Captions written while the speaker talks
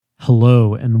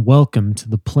Hello, and welcome to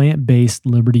the Plant-Based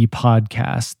Liberty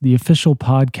Podcast, the official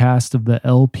podcast of the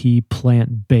LP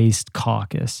Plant-Based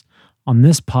Caucus. On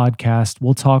this podcast,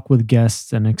 we'll talk with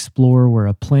guests and explore where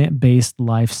a plant-based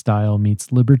lifestyle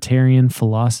meets libertarian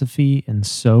philosophy and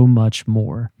so much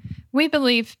more. We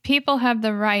believe people have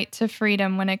the right to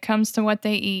freedom when it comes to what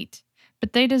they eat,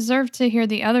 but they deserve to hear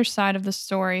the other side of the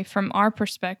story from our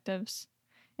perspectives.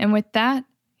 And with that,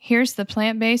 here's the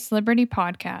Plant-Based Liberty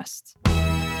Podcast.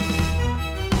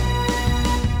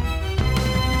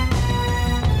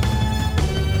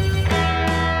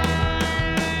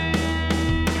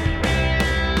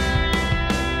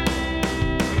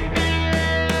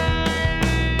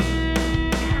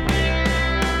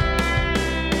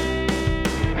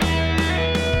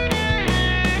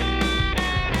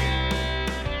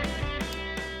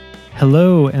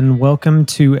 Hello, and welcome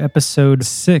to episode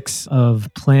 6 of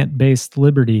Plant-Based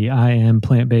Liberty. I am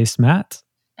Plant-Based Matt.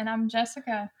 And I'm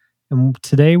Jessica. And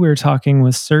today we're talking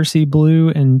with Sersie Blue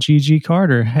and Gigi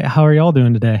Carter. Hey, how are y'all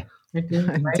doing today?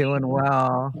 I'm doing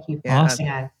well.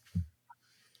 Awesome.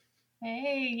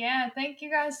 Hey, thank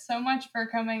you guys so much for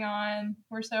coming on.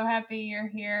 We're so happy you're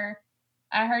here.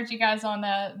 I heard you guys on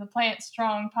the Plant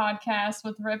Strong podcast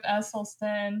with Rip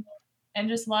Esselstyn and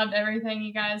just loved everything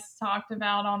you guys talked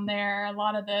about on there. A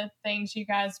lot of the things you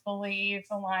guys believe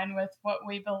align with what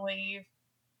we believe.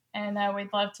 And we'd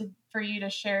love for you to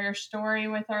share your story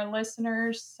with our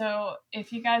listeners. So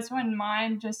if you guys wouldn't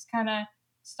mind, just kind of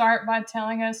start by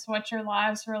telling us what your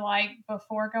lives were like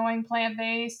before going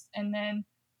plant-based and then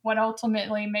what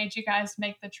ultimately made you guys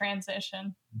make the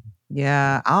transition.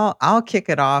 Yeah, I'll kick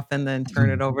it off and then turn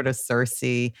it over to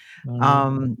Sersie.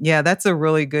 That's a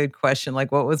really good question.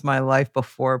 Like, what was my life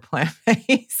before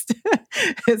plant-based?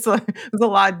 It was a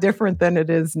lot different than it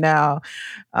is now.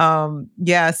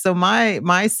 So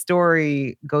my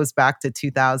story goes back to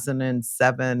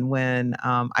 2007 when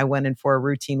I went in for a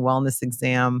routine wellness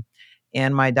exam,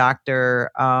 and my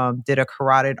doctor did a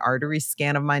carotid artery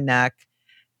scan of my neck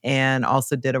and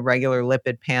also did a regular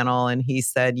lipid panel. And he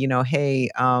said, hey,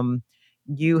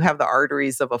 you have the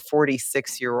arteries of a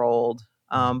 46-year-old,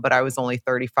 but I was only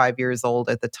 35 years old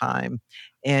at the time.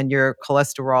 And your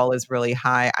cholesterol is really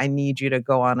high. I need you to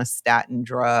go on a statin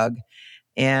drug.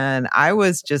 And I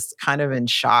was just kind of in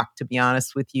shock, to be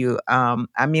honest with you.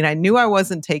 I knew I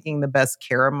wasn't taking the best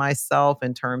care of myself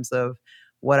in terms of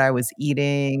what I was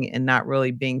eating and not really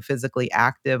being physically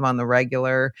active on the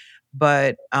regular.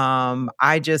 But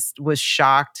I just was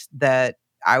shocked that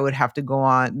I would have to go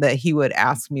on, that he would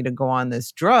ask me to go on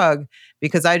this drug,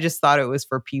 because I just thought it was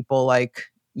for people like,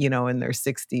 in their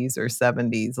 60s or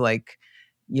 70s. Like,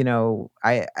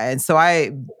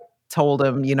 I told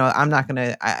him, I'm not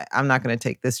gonna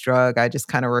take this drug. I just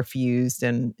kind of refused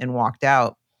and walked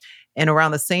out. And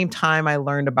around the same time, I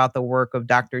learned about the work of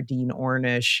Dr. Dean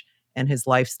Ornish and his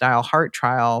lifestyle heart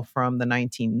trial from the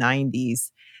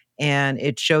 1990s. And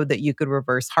it showed that you could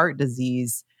reverse heart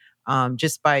disease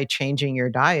just by changing your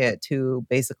diet to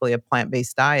basically a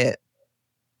plant-based diet.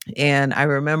 And I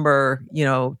remember,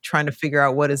 trying to figure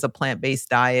out what is a plant-based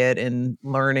diet and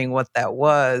learning what that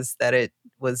was, that it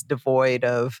was devoid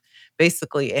of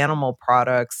basically animal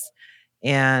products.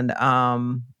 And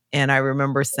I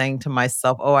remember saying to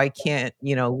myself, oh, I can't,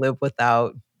 live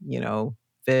without,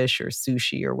 fish or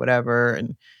sushi or whatever,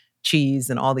 and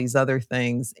cheese and all these other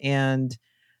things. And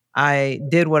I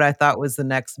did what I thought was the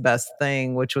next best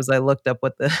thing, which was I looked up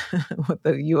what the what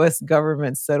the US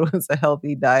government said was a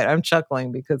healthy diet. I'm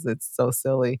chuckling because it's so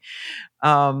silly.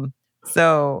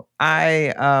 So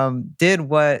I did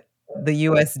what the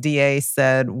USDA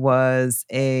said was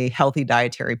a healthy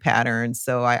dietary pattern.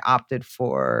 So I opted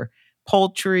for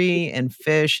poultry and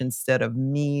fish instead of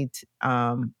meat,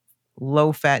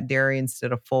 low fat dairy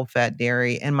instead of full fat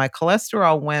dairy. And my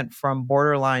cholesterol went from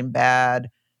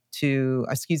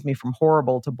from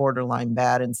horrible to borderline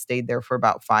bad, and stayed there for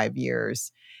about 5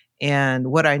 years.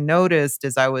 And what I noticed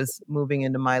as I was moving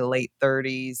into my late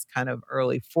 30s, kind of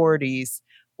early 40s,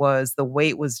 was the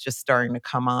weight was just starting to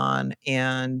come on.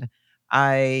 And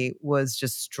I was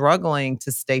just struggling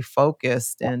to stay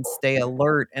focused and stay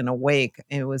alert and awake.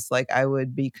 It was like I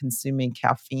would be consuming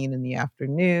caffeine in the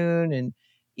afternoon and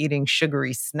eating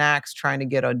sugary snacks, trying to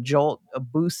get a jolt, a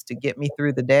boost to get me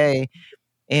through the day.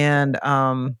 And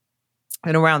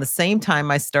around the same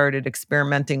time, I started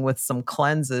experimenting with some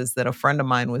cleanses that a friend of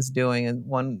mine was doing. And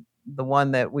the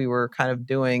one that we were kind of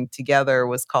doing together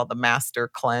was called the Master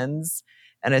Cleanse.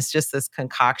 And it's just this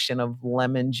concoction of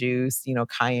lemon juice,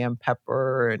 cayenne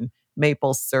pepper and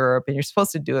maple syrup. And you're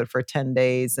supposed to do it for 10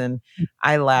 days. And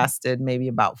I lasted maybe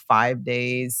about 5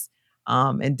 days,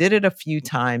 and did it a few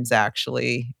times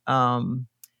actually.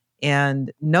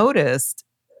 and noticed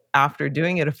after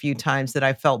doing it a few times that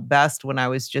I felt best when I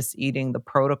was just eating the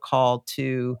protocol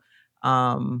to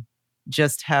um,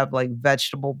 just have like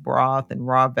vegetable broth and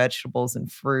raw vegetables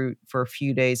and fruit for a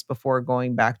few days before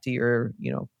going back to your,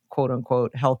 quote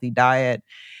unquote, healthy diet.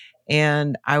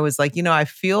 And I was like, I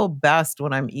feel best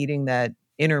when I'm eating that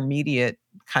intermediate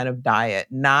kind of diet,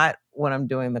 not when I'm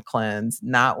doing the cleanse,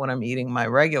 not when I'm eating my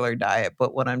regular diet,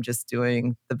 but when I'm just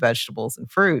doing the vegetables and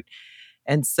fruit.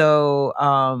 And so,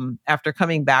 after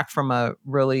coming back from a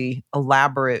really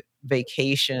elaborate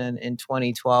vacation in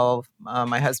 2012,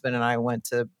 my husband and I went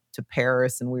to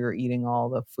Paris, and we were eating all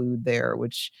the food there,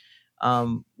 which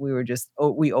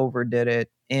we overdid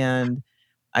it. And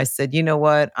I said, you know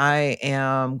what? I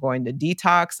am going to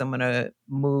detox. I'm going to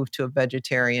move to a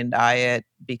vegetarian diet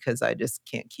because I just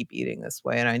can't keep eating this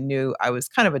way. And I knew I was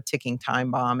kind of a ticking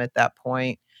time bomb at that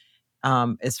point,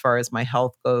 as far as my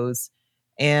health goes.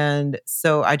 And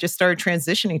so I just started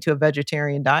transitioning to a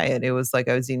vegetarian diet. It was like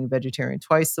I was eating vegetarian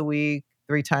twice a week,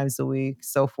 three times a week,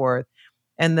 so forth.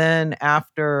 And then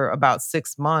after about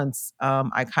 6 months,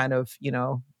 I kind of,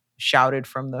 shouted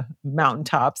from the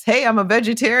mountaintops, "Hey, I'm a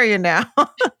vegetarian now."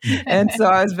 And so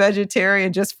I was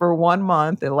vegetarian just for 1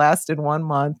 month. It lasted 1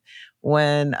 month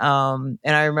and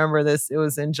I remember this, it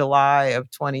was in July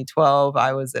of 2012.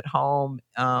 I was at home,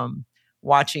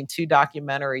 watching two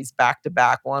documentaries back to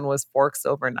back. One was Forks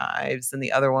Over Knives, and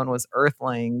the other one was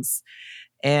Earthlings.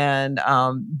 And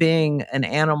being an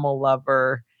animal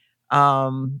lover,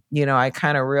 I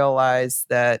kind of realized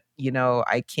that,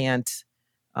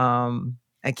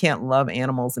 I can't love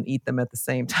animals and eat them at the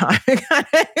same time.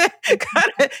 It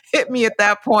kind of hit me at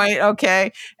that point.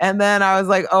 Okay. And then I was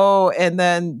like, oh, and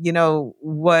then,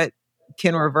 what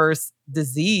can reverse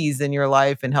disease in your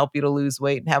life and help you to lose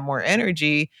weight and have more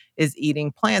energy is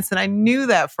eating plants. And I knew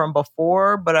that from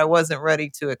before, but I wasn't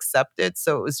ready to accept it.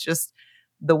 So it was just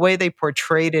the way they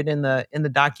portrayed it in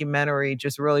the documentary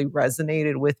just really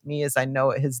resonated with me, as I know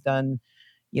it has done,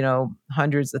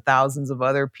 hundreds of thousands of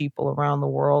other people around the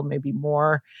world, maybe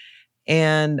more.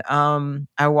 And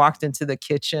I walked into the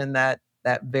kitchen that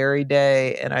very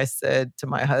day, and I said to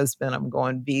my husband, "I'm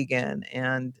going vegan."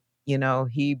 And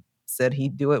he said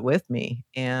he'd do it with me.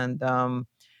 And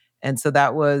so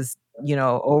that was,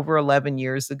 over 11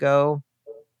 years ago.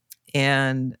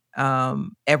 And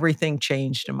everything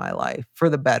changed in my life for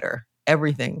the better.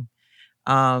 Everything.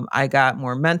 I got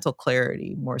more mental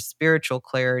clarity, more spiritual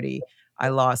clarity. I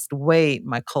lost weight.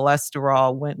 My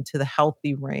cholesterol went into the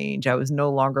healthy range. I was no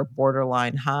longer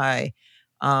borderline high.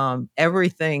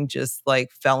 Everything just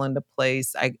like fell into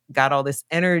place. I got all this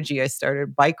energy. I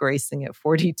started bike racing at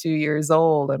 42 years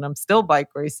old, and I'm still bike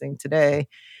racing today,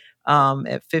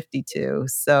 at 52.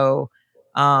 So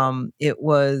it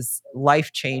was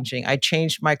life changing. I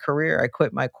changed my career. I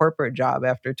quit my corporate job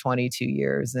after 22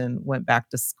 years and went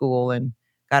back to school and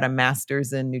got a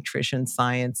master's in nutrition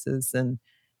sciences, and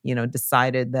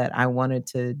decided that I wanted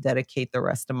to dedicate the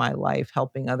rest of my life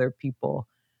helping other people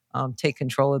take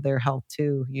control of their health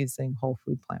too, using whole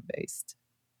food plant based.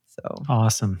 So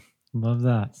Awesome. Love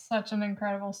that. Such an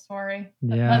incredible story.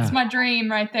 Yeah. That's my dream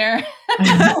right there.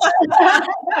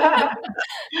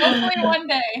 Hopefully one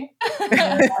day.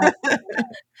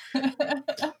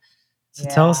 So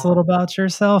tell us a little about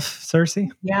yourself, Sersie.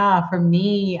 Yeah, for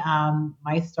me,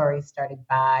 my story started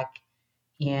back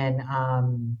in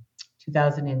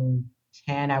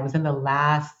 2010. I was in the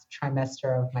last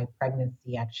trimester of my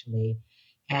pregnancy, actually.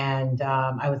 And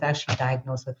I was actually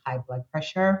diagnosed with high blood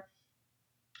pressure.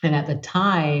 And at the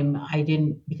time, I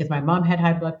didn't, because my mom had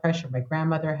high blood pressure, my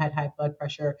grandmother had high blood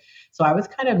pressure. So I was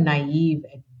kind of naive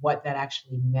at what that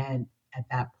actually meant at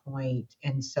that point.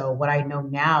 And so what I know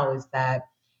now is that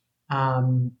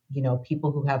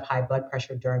people who have high blood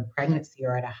pressure during pregnancy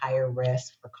are at a higher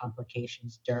risk for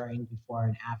complications during, before,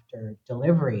 and after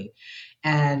delivery.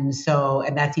 And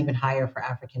that's even higher for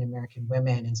African American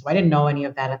women. And so I didn't know any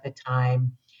of that at the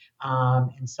time.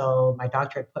 And so my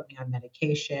doctor had put me on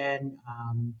medication.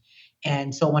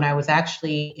 And so when I was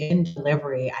actually in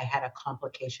delivery, I had a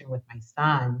complication with my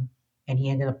son, and he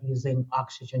ended up using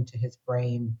oxygen to his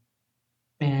brain.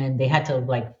 And they had to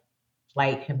like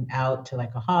flight him out to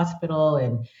like a hospital,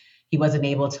 and he wasn't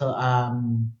able to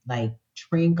like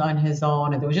drink on his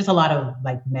own, and there was just a lot of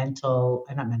like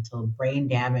not mental brain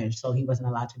damage, so he wasn't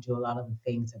allowed to do a lot of the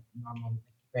things that normal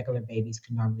regular babies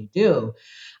can normally do.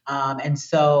 And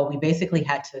so we basically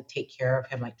had to take care of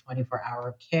him, like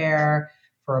 24-hour care,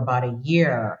 for about a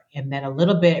year. And then a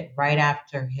little bit right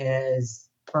after his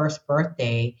first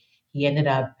birthday, he ended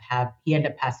up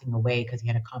passing away because he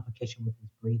had a complication with his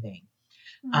breathing.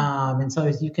 And so,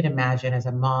 as you can imagine, as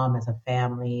a mom, as a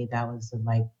family, that was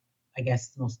like I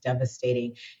guess, most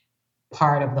devastating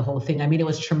part of the whole thing. I mean, it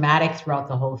was traumatic throughout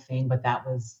the whole thing, but that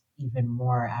was even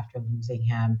more after losing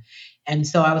him. And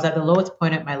so I was at the lowest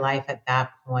point of my life at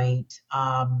that point.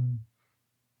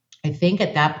 I think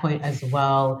at that point as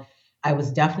well, I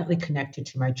was definitely connected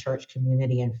to my church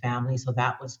community and family, so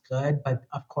that was good. But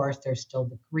of course, there's still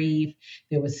the grief.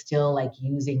 There was still like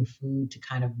using food to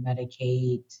kind of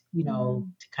medicate,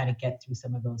 to kind of get through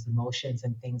some of those emotions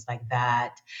and things like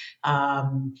that.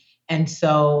 And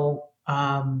so,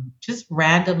 just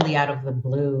randomly out of the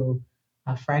blue,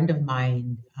 a friend of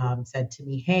mine said to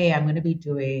me, "Hey, I'm going to be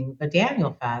doing the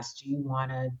Daniel fast. Do you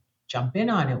want to jump in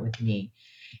on it with me?"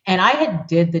 And I had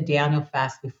did the Daniel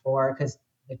fast before because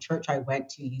the church I went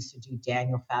to used to do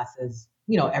Daniel fasts,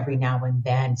 every now and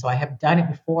then. So I have done it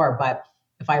before, but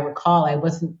if I recall, I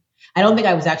don't think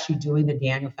I was actually doing the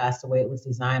Daniel fast the way it was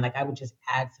designed. Like I would just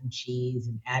add some cheese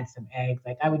and add some eggs.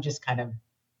 Like I would just kind of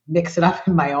mix it up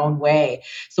in my own way.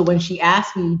 So when she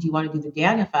asked me, "Do you want to do the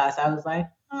Daniel fast?" I was like,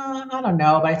 I don't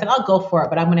know. But I said, "I'll go for it.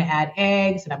 But I'm going to add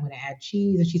eggs and I'm going to add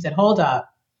cheese." And she said, "Hold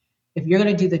up. If you're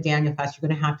going to do the Daniel fast, you're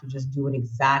going to have to just do it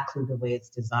exactly the way it's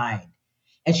designed."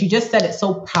 And she just said it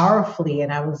so powerfully.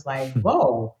 And I was like,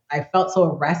 whoa, I felt so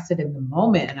arrested in the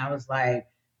moment. And I was like,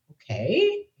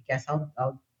 okay, I guess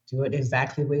I'll do it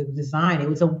exactly the way it was designed. It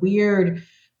was a weird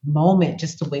moment,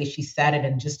 just the way she said it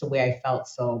and just the way I felt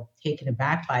so taken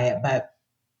aback by it. But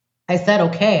I said,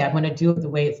 okay, I'm going to do it the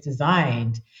way it's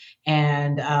designed.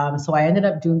 And so I ended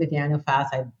up doing the Daniel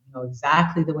fast. I know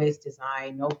exactly the way it's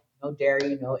designed. No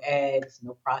dairy, no eggs,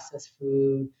 no processed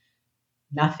food,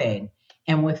 nothing.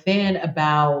 And within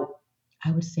about, I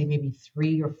would say maybe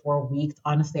 3 or 4 weeks,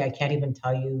 honestly, I can't even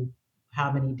tell you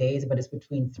how many days, but it's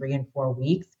between 3 and 4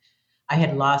 weeks. I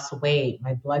had lost weight.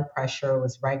 My blood pressure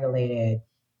was regulated.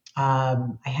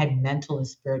 I had mental and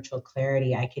spiritual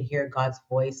clarity. I could hear God's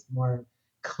voice more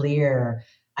clear.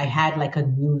 I had like a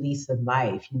new lease of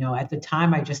life. At the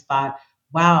time, I just thought,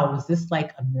 wow, was this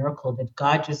like a miracle? Did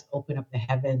God just open up the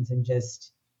heavens and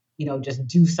just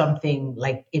do something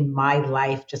like in my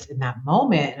life just in that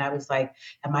moment? And I was like,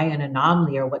 am I an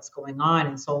anomaly or what's going on?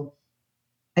 And so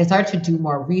I started to do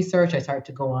more research. I started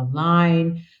to go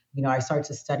online. I started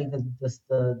to study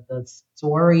the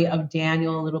story of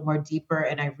Daniel a little more deeper,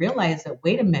 and I realized that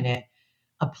wait a minute,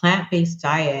 a plant-based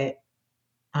diet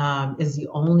is the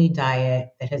only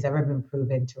diet that has ever been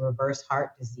proven to reverse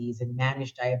heart disease and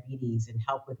manage diabetes and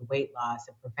help with weight loss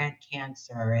and prevent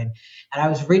cancer. And I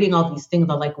was reading all these things.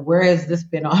 I'm like, where has this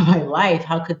been all my life?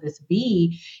 How could this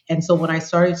be? And so when I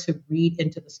started to read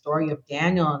into the story of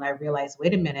Daniel, and I realized,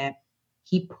 wait a minute,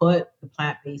 he put the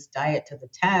plant-based diet to the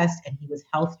test and he was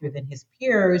healthier than his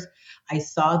peers. I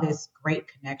saw this great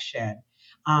connection.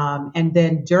 And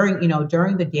then during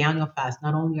the Daniel fast,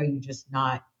 not only are you just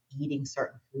not eating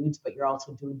certain foods, but you're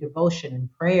also doing devotion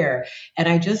and prayer. And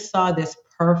I just saw this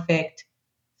perfect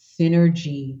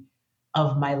synergy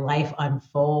of my life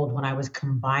unfold when I was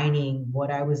combining what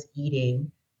I was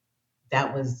eating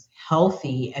that was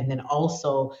healthy and then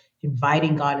also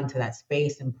inviting God into that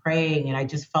space and praying. And I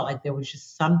just felt like there was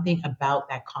just something about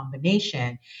that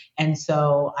combination. And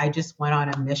so I just went on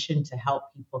a mission to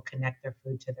help people connect their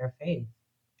food to their faith.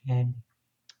 And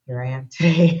here I am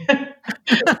today.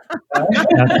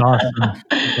 That's awesome.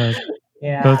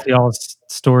 Yeah. Both y'all's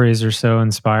stories are so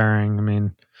inspiring. I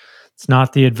mean, it's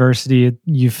not the adversity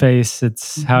you face,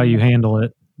 it's how you handle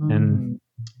it. And Mhm.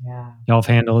 Yeah. y'all have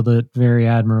handled it very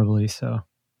admirably. So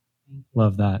Thank you.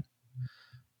 love that.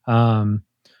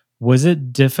 Was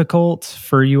it difficult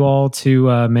for you all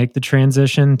to make the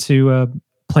transition to a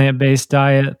plant-based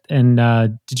diet? And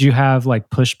did you have like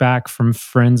pushback from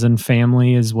friends and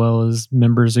family as well as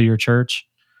members of your church?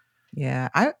 Yeah,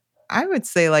 I would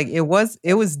say, like, it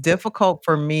was difficult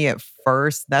for me at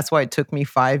first, that's why it took me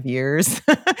 5 years.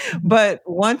 Mhm. But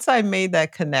once I made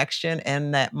that connection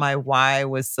and that my why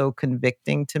was so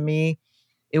convicting to me,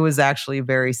 it was actually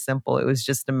very simple, it was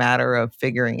just a matter of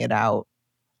figuring it out.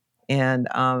 And,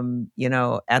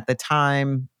 at the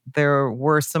time, there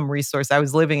were some resources. I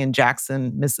was living in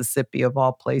Jackson, Mississippi, of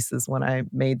all places, when I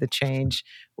made the change,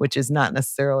 which is not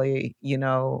necessarily,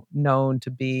 known to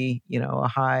be, a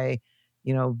high,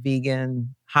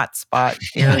 vegan hotspot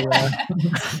area.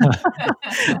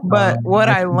 But what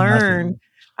I I can imagine. learned,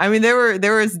 I mean, there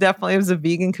was a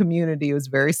vegan community. It was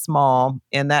very small,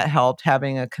 and that helped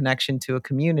having a connection to a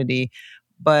community.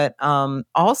 But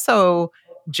also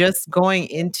just going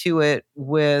into it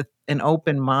with an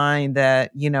open mind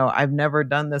that, I've never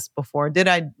done this before.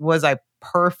 Was I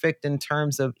perfect in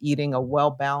terms of eating a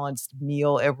well-balanced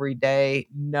meal every day?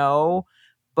 No,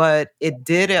 but it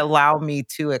did allow me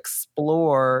to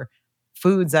explore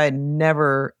foods I'd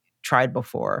never tried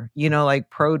before, like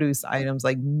produce items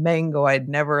like mango. I'd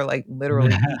never like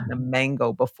literally eaten a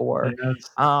mango before. Yes.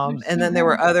 And then there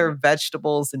were other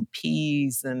vegetables and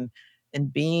peas and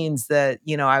beans that,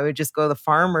 I would just go to the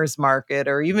farmer's market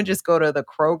or even just go to the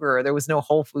Kroger. There was no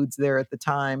Whole Foods there at the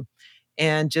time.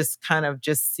 And just kind of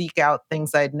just seek out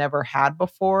things I'd never had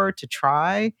before to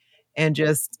try and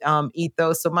just eat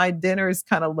those. So my dinners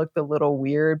kind of looked a little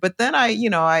weird. But then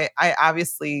I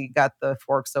obviously got the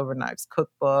Forks Over Knives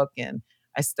cookbook, and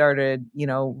I started,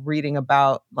 reading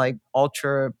about like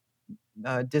ultra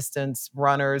distance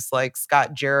runners like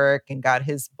Scott Jurek and got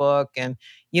his book. And,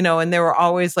 and there were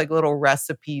always like little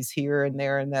recipes here and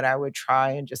there and that I would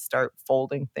try and just start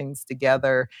folding things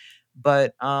together.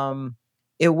 But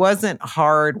it wasn't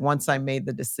hard once I made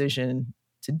the decision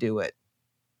to do it.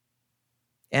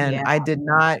 And Yeah. I did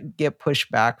not get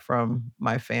pushback from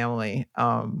my family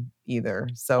either.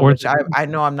 So, Or which I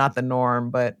know I'm not the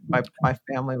norm, but my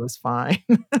family was fine.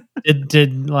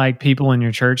 did like people in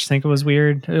your church think it was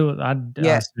weird? I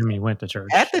Yeah. assume you went to church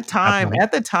At the that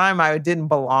point. time, I didn't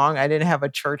belong. I didn't have a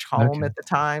church home Okay. at the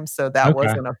time, so that Okay.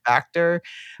 wasn't a factor.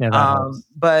 Yeah, that helps.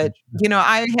 But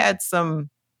I had some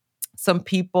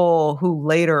people who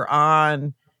later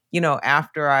on,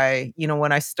 after I,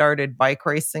 when I started bike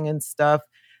racing and stuff,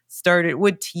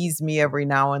 would tease me every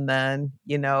now and then,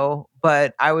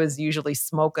 but I was usually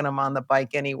smoking them on the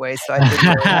bike anyway, so I didn't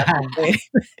really have to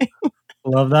say.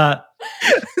 Love that.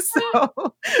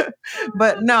 So,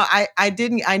 but no, I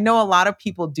didn't. I know a lot of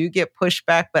people do get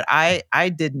pushback, but I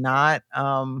did not.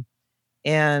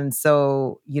 And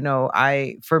so,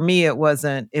 for me, it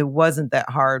wasn't that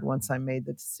hard once I made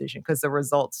the decision because the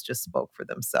results just spoke for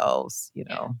themselves,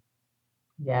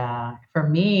 Yeah. For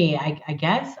me, I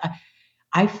guess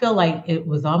I feel like it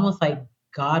was almost like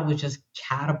God was just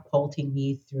catapulting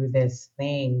me through this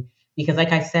thing. Because,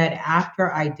 like I said,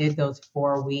 after I did those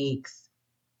 4 weeks,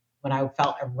 when I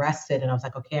felt arrested and I was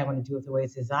like, okay, I want to do it the way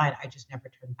it's designed, I just never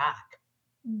turned back.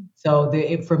 So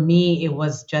for me, it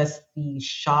was just the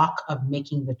shock of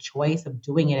making the choice of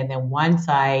doing it. And then once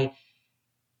I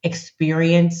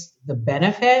experienced the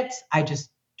benefits, I just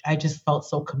felt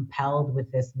so compelled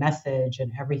with this message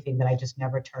and everything that I just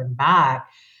never turned back.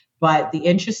 But the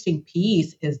interesting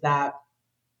piece is that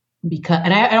because,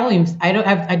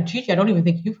 and Gigi, I don't even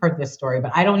think you've heard this story,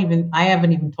 but I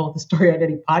haven't even told the story on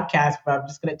any podcast, but I'm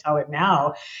just going to tell it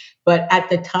now. But at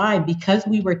the time, because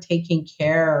we were taking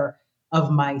care of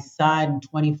my son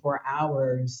 24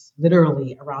 hours,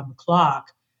 literally around the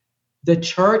clock, the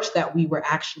church that we were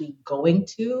actually going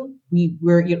to, we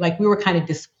were kind of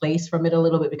displaced from it a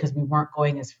little bit because we weren't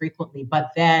going as frequently.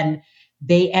 But then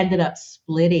they ended up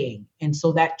splitting. And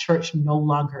so that church no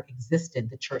longer existed,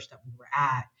 the church that we were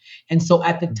at. And so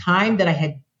at the time that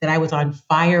I was on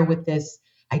fire with this,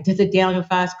 I did the Daniel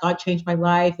fast, God changed my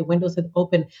life, the windows had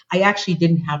opened. I actually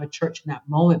didn't have a church in that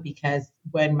moment because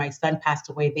when my son passed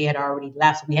away, they had already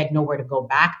left. So we had nowhere to go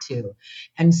back to.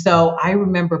 And so I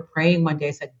remember praying one day,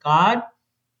 I said, God,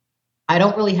 I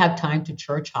don't really have time to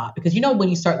church hop because when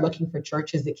you start looking for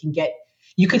churches,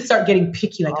 you could start getting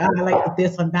picky, like, I like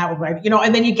this and that one, right?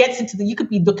 And then you get into you could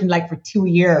be looking like for 2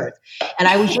 years. And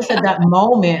I was just at that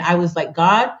moment, I was like,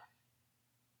 God,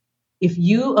 if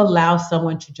you allow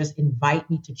someone to just invite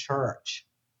me to church,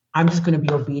 I'm just going to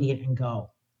be obedient and go.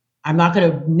 I'm not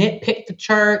going to nitpick the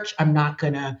church. I'm not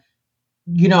going to,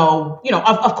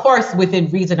 of course, within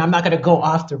reason, I'm not going to go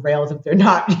off the rails if they're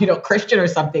not, Christian or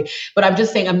something. But I'm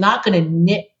just saying, I'm not going to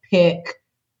nitpick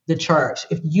the church.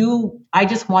 I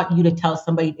just want you to tell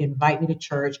somebody to invite me to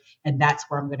church, and that's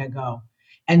where I'm going to go.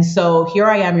 And so here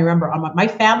I am. Remember, my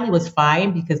family was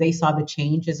fine because they saw the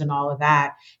changes and all of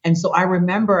that. And so I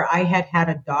remember I had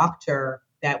a doctor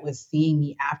that was seeing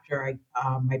me after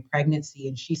my pregnancy,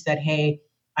 and she said, "Hey,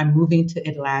 I'm moving to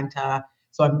Atlanta,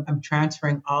 so I'm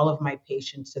transferring all of my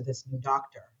patients to this new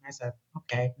doctor." And I said,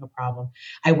 "Okay, no problem."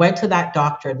 I went to that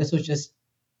doctor. This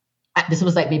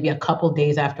was like maybe a couple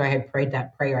days after I had prayed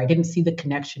that prayer. I didn't see the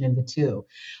connection in the two.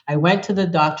 I went to the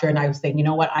doctor and I was saying, you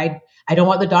know what? I don't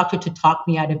want the doctor to talk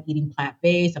me out of eating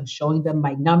plant-based. I'm showing them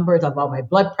my numbers about my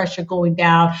blood pressure going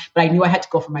down, but I knew I had to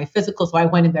go for my physical. So I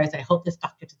went in there and said, I hope this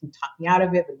doctor doesn't talk me out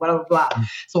of it, blah, blah, blah.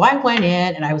 So I went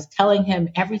in and I was telling him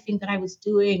everything that I was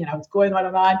doing and I was going on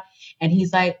and on. And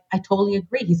he's like, I totally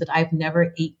agree. He said, I've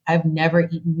never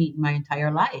eaten meat in my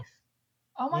entire life.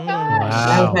 Oh my gosh. Wow.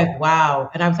 I was like, wow.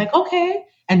 And I was like, okay.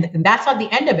 And that's not the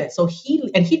end of it. So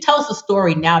he tells the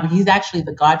story now, but he's actually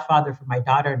the godfather for my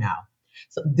daughter now.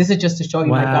 So this is just to show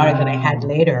you my daughter that I had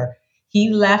later.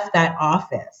 He left that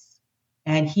office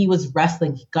and he was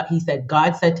wrestling. He said,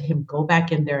 God said to him, go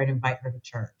back in there and invite her to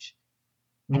church.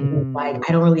 And he was like, Mm.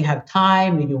 I don't really have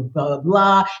time, blah, blah,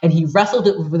 blah. And he wrestled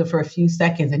it with her for a few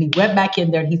seconds. And he went back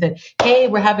in there and he said, hey,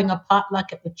 we're having a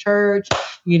potluck at the church.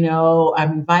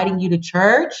 I'm inviting you to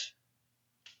church.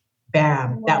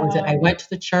 Bam. That was it. I Wow. went to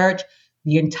the church.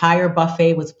 The entire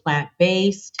buffet was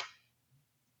plant-based.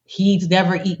 He's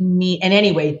never eaten meat. And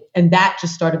anyway, and that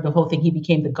just started the whole thing. He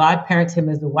became the godparent, him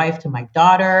as the wife to my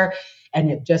daughter. And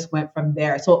it just went from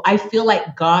there. So I feel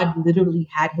like God literally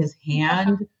had his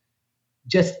hand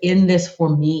just in this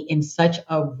for me in such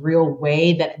a real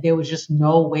way that there was just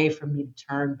no way for me to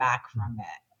turn back from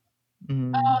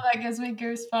it. Oh, that gives me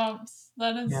goosebumps.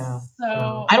 That is Yeah.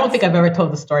 so I don't think I've ever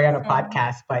told the story on a awesome.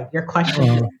 podcast, but your question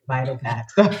just provided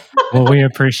that. So. Well, we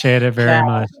appreciate it very Yeah.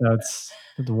 much. That's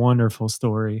a wonderful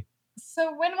story.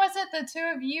 So when was it the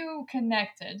two of you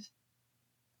connected?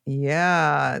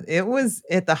 Yeah, it was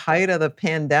at the height of the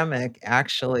pandemic,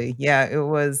 actually. Yeah, it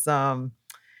was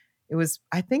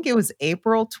I think it was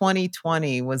April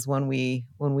 2020 was when we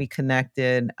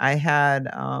connected. I had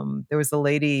there was a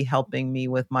lady helping me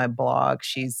with my blog.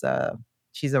 She's a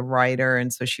writer,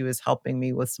 and so she was helping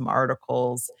me with some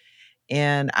articles.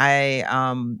 And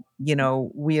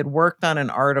we had worked on an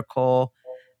article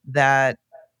that,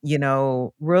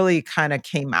 really kind of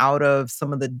came out of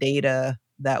some of the data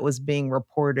that was being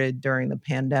reported during the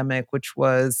pandemic, which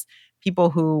was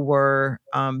people who were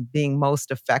being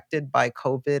most affected by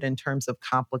COVID in terms of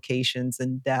complications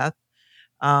and death.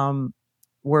 Um,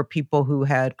 were people who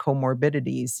had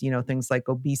comorbidities, things like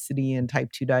obesity and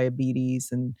type 2 diabetes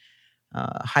and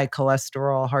high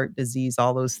cholesterol, heart disease,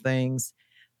 all those things,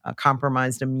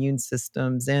 compromised immune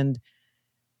systems.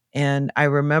 And I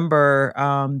remember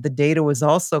the data was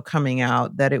also coming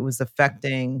out that it was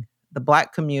affecting the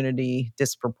Black community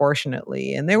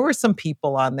disproportionately. And there were some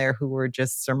people on there who were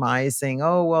just surmising,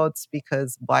 oh, well, it's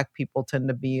because Black people tend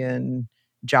to be in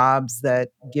jobs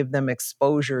that give them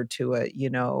exposure to it,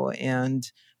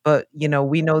 but,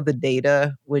 we know the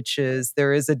data, which is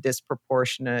there is a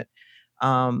disproportionate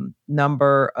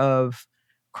number of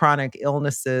chronic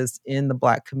illnesses in the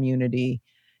Black community.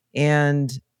 And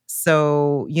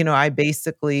so, I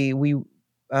basically we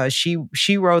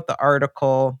she wrote the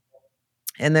article,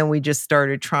 and then we just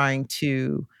started trying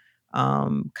to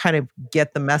kind of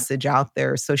get the message out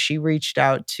there. So she reached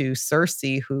out to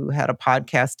Sersie, who had a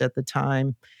podcast at the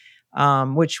time,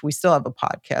 which we still have a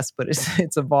podcast, but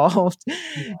it's evolved.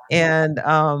 And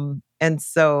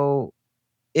so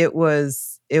it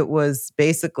was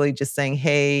basically just saying,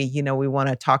 hey, we want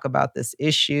to talk about this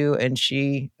issue, and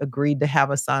she agreed to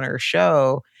have us on her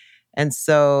show. And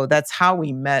so that's how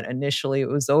we met initially. It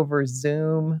was over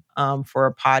Zoom for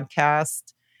a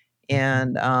podcast.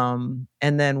 And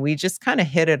then we just kind of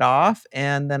hit it off.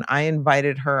 And then I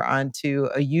invited her onto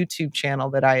a YouTube channel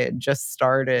that I had just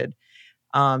started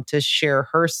to share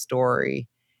her story.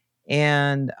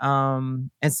 And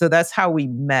so that's how we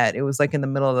met. It was like in the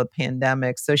middle of the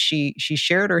pandemic. So she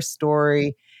shared her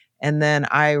story, and then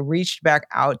I reached back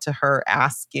out to her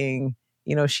asking,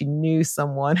 she knew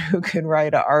someone who could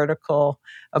write an article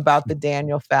about the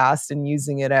Daniel fast and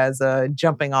using it as a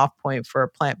jumping off point for a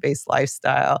plant-based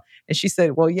lifestyle. And she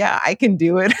said, well, yeah, I can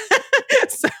do it.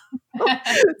 so,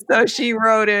 so she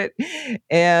wrote it.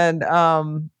 And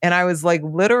I was like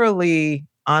literally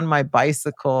on my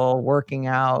bicycle working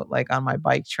out, like on my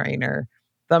bike trainer,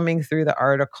 thumbing through the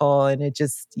article, and it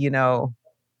just,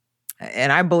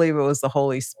 and I believe it was the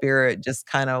Holy Spirit just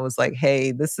kind of was like,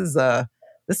 hey, there's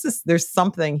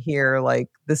something here. Like,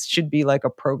 this should be like a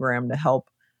program to help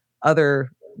other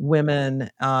women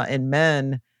and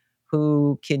men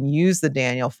who can use the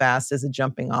Daniel fast as a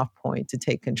jumping off point to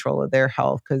take control of their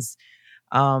health. Because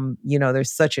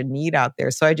there's such a need out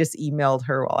there. So I just emailed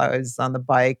her while I was on the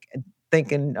bike,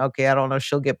 thinking, okay, I don't know if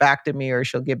she'll get back to me, or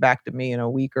she'll get back to me in a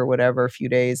week or whatever, a few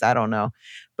days. I don't know.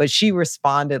 But she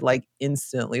responded like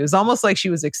instantly. It was almost like she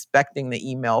was expecting the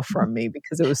email from me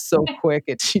because it was so quick.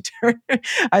 And she turned,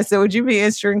 I said, would you be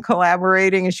interested in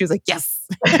collaborating? And she was like, yes.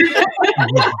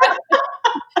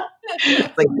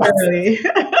 Like, really?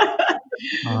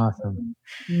 Awesome.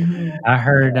 Mm-hmm. I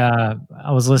heard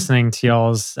I was listening to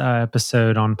y'all's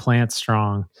episode on Plant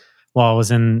Strong while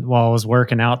I was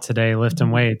working out today,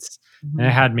 lifting weights. And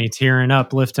it had me tearing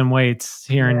up lifting weights,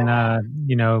 hearing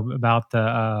about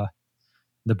the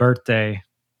birthday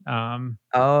The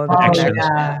connection.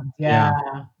 connection.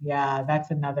 Yeah.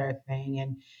 That's another thing.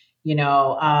 And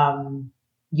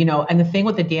and the thing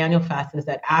with the Daniel fast is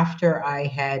that after I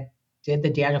had did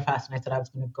the Daniel fast and I said I was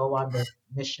going to go on this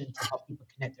mission to help people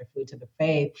connect their food to the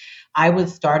faith, I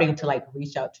was starting to like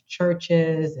reach out to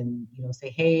churches and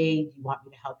say, hey, do you want me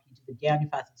to help you do the Daniel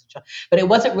fast? But it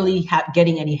wasn't really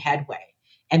getting any headway.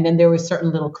 And then there were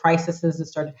certain little crises that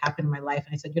started happening in my life.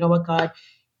 And I said, you know what, God,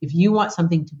 if you want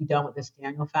something to be done with this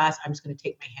Daniel fast, I'm just going to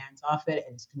take my hands off it.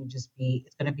 And it's going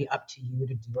to be up to you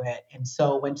to do it. And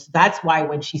so that's why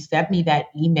when she sent me that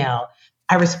email,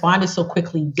 I responded so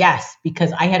quickly, yes,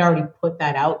 because I had already put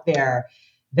that out there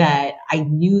that I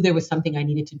knew there was something I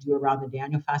needed to do around the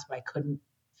Daniel fast, but I couldn't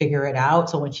figure it out.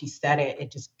 So when she said it,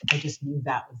 I just knew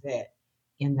that was it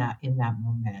in that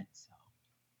moment. So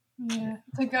Yeah.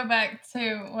 To go back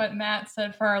to what Matt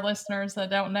said for our listeners that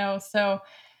don't know, so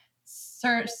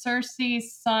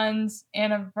Cersei's son's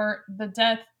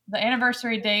the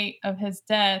anniversary date of his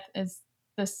death is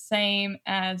the same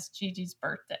as Gigi's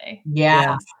birthday.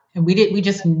 yeah. Yes. And we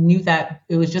just knew that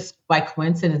it was just by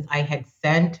coincidence. I had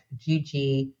sent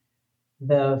Gigi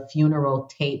the funeral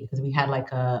tape because we had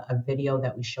like a video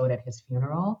that we showed at his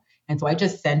funeral. And so I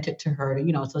just sent it to her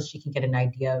to, so she can get an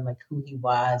idea of like who he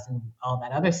was and all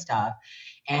that other stuff.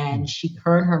 And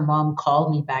her and her mom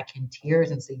called me back in tears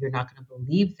and said, "You're not going to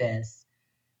believe this,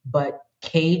 but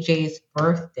KJ's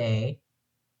Death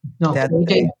KJ's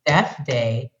day. death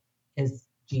day is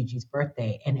Gigi's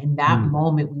birthday." And in that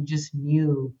moment, we just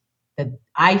knew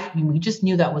we just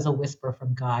knew that was a whisper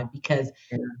from God, because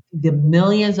Yeah. the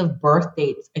millions of birth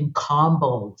dates and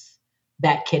combos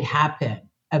that could happen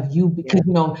of you, because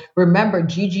remember,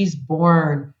 Gigi's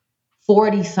born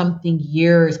 40 something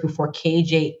years before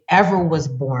KJ ever was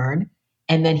born,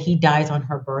 and then he dies on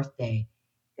her birthday.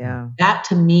 Yeah. That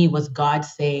to me was God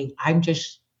saying, I'm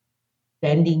just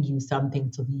sending you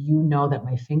something so that you know that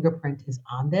my fingerprint is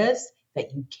on this,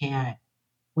 that you can't,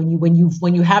 when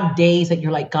you have days that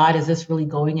you're like, God, is this really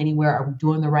going anywhere? Are we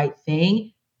doing the right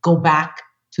thing? Go back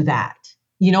to that.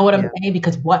 You know what I'm saying?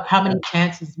 Because how many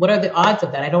chances, what are the odds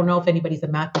of that? I don't know if anybody's a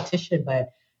mathematician,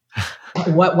 but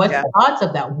what's the odds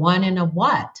of that? One in a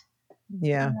what?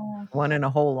 Yeah. One in a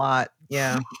whole lot.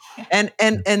 Yeah. And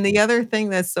the other thing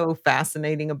that's so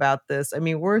fascinating about this, I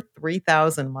mean, we're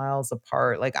 3,000 miles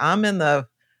apart. Like, I'm in the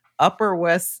upper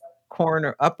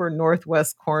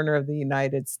northwest corner of the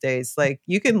United States. Like,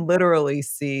 you can literally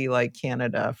see like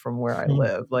Canada from where I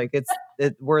live. Like,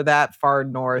 we're that far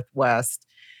northwest.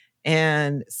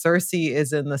 And Sersie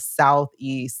is in the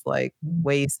southeast, like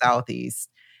way southeast.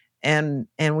 And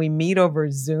we meet over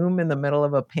Zoom in the middle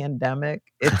of a pandemic.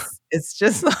 It's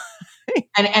just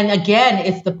And again,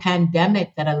 it's the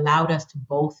pandemic that allowed us to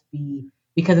both be,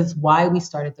 because it's why we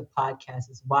started the podcast.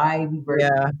 It's why we were,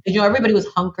 everybody was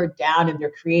hunkered down and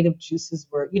their creative juices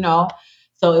were,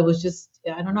 so it was just,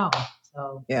 I don't know.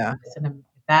 So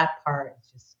that part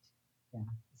is just, it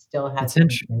still has an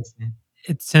amazement.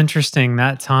 It's interesting.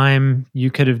 That time you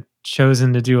could have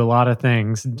chosen to do a lot of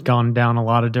things, gone down a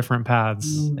lot of different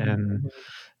paths, and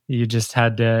you just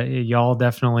had to, y'all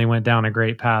definitely went down a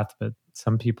great path, but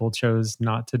some people chose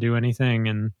not to do anything.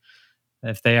 And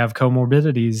if they have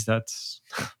comorbidities, that's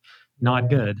not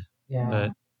good. Yeah. But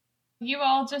you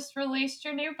all just released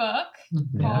your new book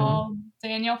called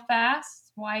Daniel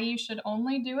Fast, Why You Should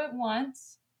Only Do It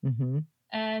Once.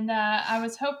 And I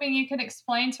was hoping you could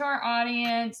explain to our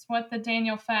audience what the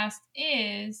Daniel Fast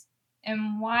is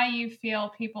and why you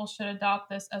feel people should adopt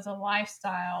this as a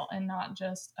lifestyle and not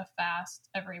just a fast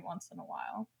every once in a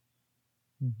while.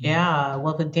 Yeah,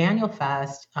 well, the Daniel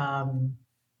fast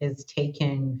is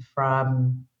taken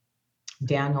from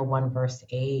Daniel 1 verse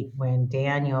 8, when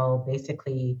Daniel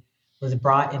basically was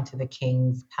brought into the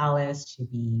king's palace to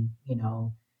be,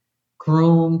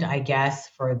 groomed, I guess,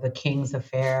 for the king's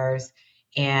affairs.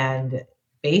 And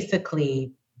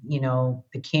basically,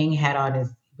 the king had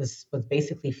on was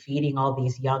basically feeding all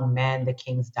these young men the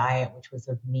king's diet, which was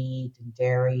of meat and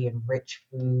dairy and rich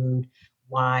food,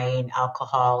 wine,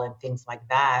 alcohol, and things like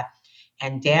that.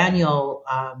 And Daniel,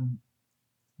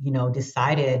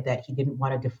 decided that he didn't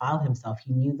want to defile himself.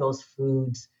 He knew those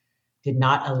foods did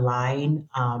not align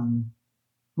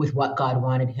with what God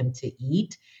wanted him to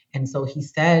eat. And so he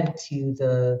said to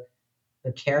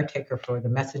the caretaker, for the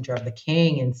messenger of the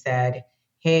king, and said,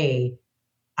 hey,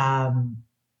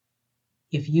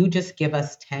 if you just give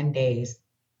us 10 days,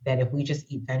 that if we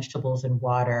just eat vegetables and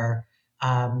water,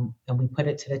 and we put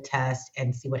it to the test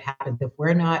and see what happens. If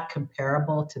we're not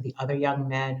comparable to the other young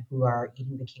men who are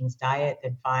eating the king's diet,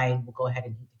 then fine, we'll go ahead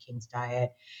and eat the king's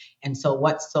diet. And so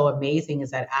what's so amazing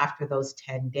is that after those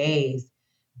 10 days,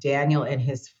 Daniel and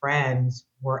his friends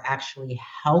were actually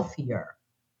healthier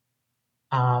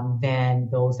than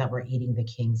those that were eating the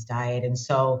king's diet. And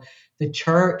so the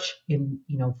church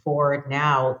forward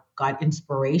now got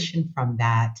inspiration from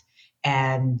that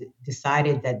and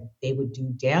decided that they would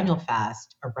do Daniel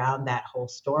fast around that whole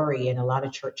story. And a lot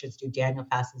of churches do Daniel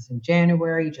fasts in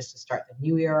January just to start the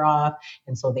new year off.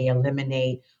 And so they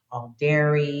eliminate all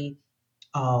dairy,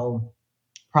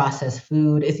 processed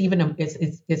food. It's even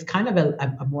it's kind of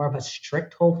a more of a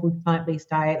strict whole food plant-based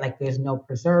diet. Like there's no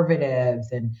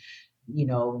preservatives and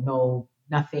no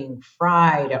nothing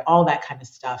fried or all that kind of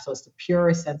stuff. So it's the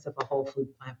purest sense of a whole food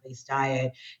plant-based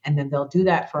diet. And then they'll do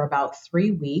that for about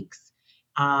 3 weeks.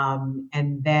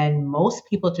 And then most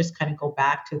people just kind of go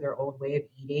back to their old way of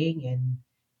eating and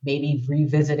maybe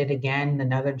revisit it again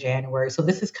another January. So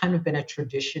this has kind of been a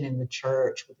tradition in the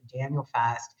church with the Daniel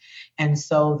fast. And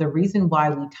so the reason why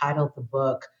we titled the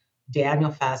book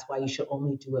Daniel Fast, Why You Should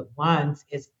Only Do It Once,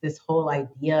 is this whole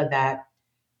idea that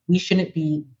we shouldn't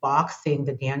be boxing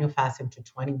the Daniel fast into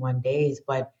 21 days,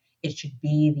 but it should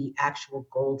be the actual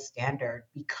gold standard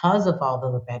because of all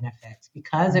of the benefits,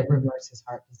 because it reverses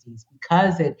heart disease,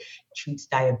 because it treats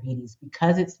diabetes,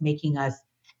 because it's making us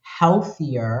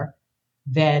healthier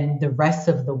than the rest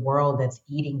of the world that's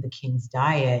eating the king's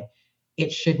diet.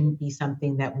 It shouldn't be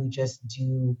something that we just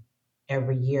do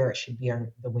every year. It should be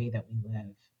the way that we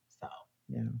live. So,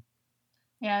 Yeah.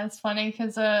 Yeah, it's funny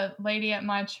because a lady at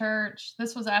my church,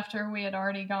 this was after we had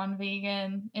already gone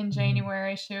vegan in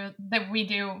January. That we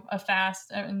do a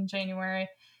fast in January,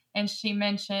 and she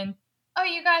mentioned, "Oh,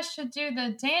 you guys should do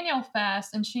the Daniel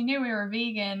fast." And she knew we were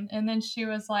vegan, and then she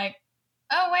was like,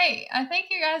 "Oh wait, I think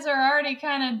you guys are already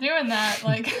kind of doing that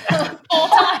like full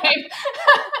time."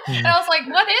 And I was like,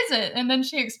 "What is it?" And then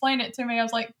she explained it to me. I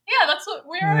was like, "Yeah, that's what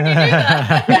we already do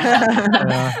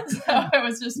that." So it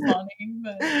was just funny,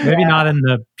 but maybe not in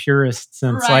the purest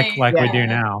sense like we do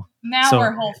now. Now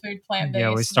we're whole food plant-based.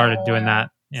 Yeah, we started no doing oil,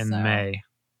 that in May,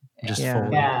 just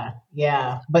fully.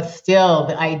 Yeah. But still,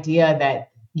 the idea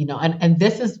that and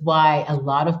this is why a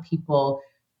lot of people,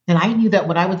 and I knew that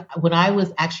when I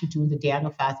was actually doing the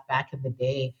Daniel fast back in the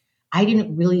day, I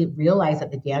didn't really realize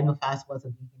that the Daniel fast was a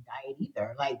vegan diet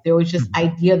either. Like there was just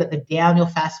idea that the Daniel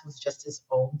fast was just his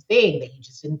own thing, that you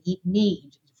just didn't eat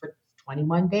meat for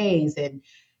 21 days, and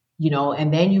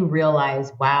and then you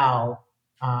realize, wow,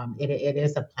 it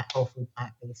is a whole food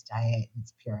plant-based diet in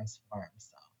its purest form.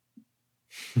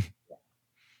 So.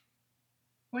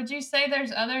 Would you say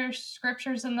there's other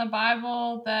scriptures in the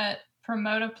Bible that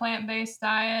promote a plant-based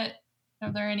diet?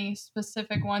 Are there any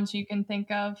specific ones you can think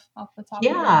of off the top of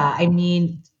your head? Yeah, I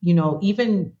mean,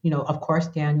 even, of course,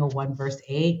 Daniel 1 verse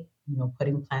 8,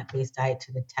 putting plant-based diet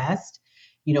to the test.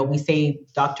 We say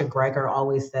Dr. Greger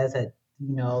always says that,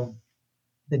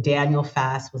 the Daniel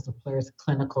fast was the first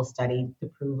clinical study to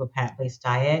prove a plant-based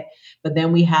diet. But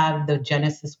then we have the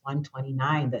Genesis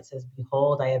 1:29 that says,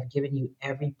 "Behold, I have given you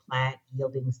every plant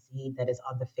yielding seed that is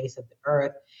on the face of the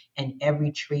earth, and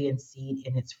every tree and seed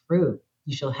in its fruit.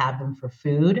 You shall have them for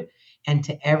food, and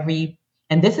to every,"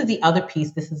 and this is the other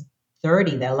piece, this is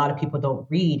 30 that a lot of people don't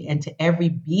read, "and to every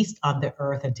beast on the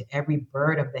earth, and to every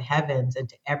bird of the heavens, and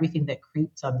to everything that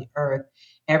creeps on the earth,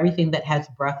 everything that has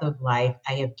breath of life,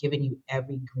 I have given you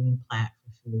every green plant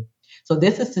for food." So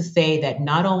this is to say that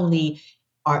not only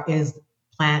is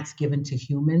plants given to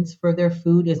humans for their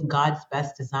food is God's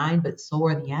best design, but so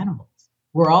are the animals.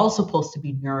 We're all supposed to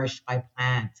be nourished by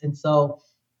plants. And so,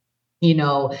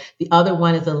 the other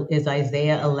one is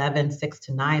Isaiah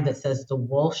 11:6-9 that says, "The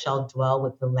wolf shall dwell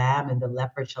with the lamb, and the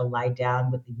leopard shall lie down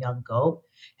with the young goat."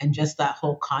 And just that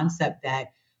whole concept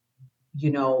that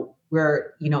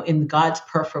we're, in God's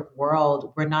perfect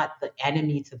world, we're not the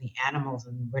enemy to the animals,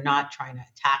 and we're not trying to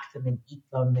attack them and eat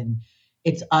them. And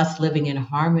it's us living in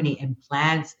harmony, and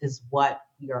plants is what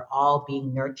we are all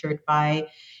being nurtured by.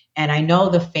 And I know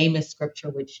the famous scripture,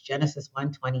 which Genesis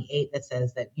 1:28, that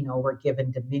says that, we're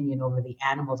given dominion over the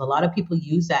animals. A lot of people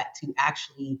use that to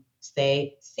actually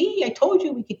say, "See, I told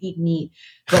you we could eat meat."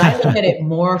 But I look at it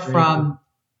more from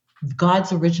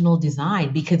God's original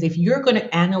design, because if you're going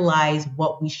to analyze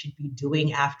what we should be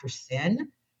doing after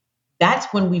sin,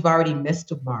 that's when we've already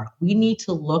missed a mark. We need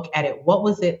to look at it. What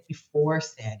was it before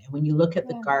sin? And when you look at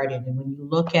the garden, and when you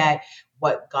look at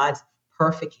what God's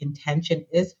perfect intention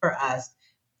is for us,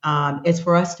 it's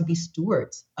for us to be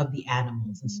stewards of the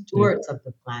animals and stewards of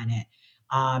the planet.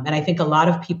 And I think a lot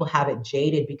of people have it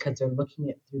jaded because they're looking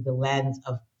at it through the lens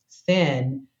of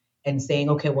sin and saying,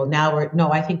 okay, well,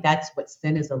 no, I think that's what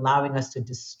sin is, allowing us to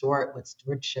distort what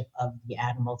stewardship of the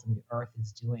animals and the earth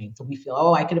is doing. So we feel,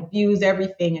 oh, I can abuse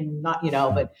everything and not,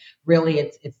 but really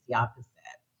it's the opposite.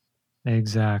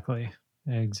 Exactly.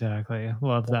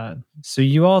 Love that. So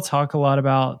you all talk a lot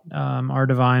about our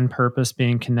divine purpose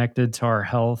being connected to our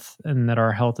health, and that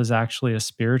our health is actually a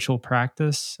spiritual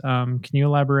practice. Can you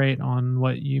elaborate on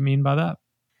what you mean by that?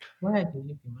 Go ahead,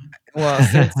 Gigi, if you want. Well,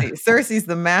 Cersie's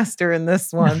the master in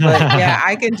this one, but yeah,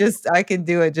 I can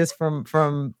do it just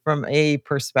from a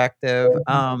perspective.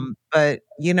 But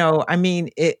I mean,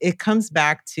 it comes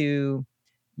back to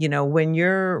when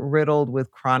you're riddled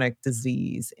with chronic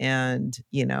disease, and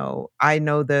I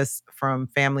know this from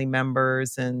family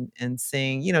members and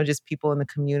seeing just people in the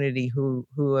community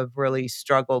who have really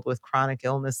struggled with chronic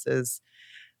illnesses,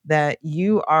 that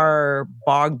you are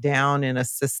bogged down in a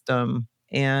system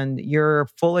and your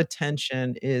full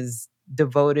attention is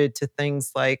devoted to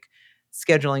things like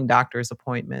scheduling doctor's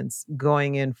appointments,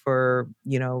 going in for,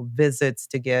 visits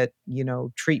to get,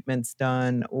 treatments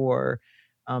done, or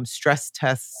stress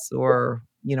tests, or,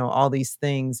 all these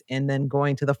things, and then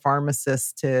going to the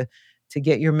pharmacist to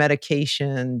get your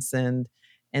medications, and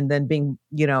then being,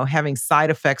 having side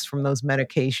effects from those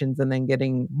medications, and then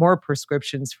getting more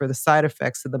prescriptions for the side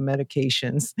effects of the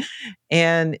medications.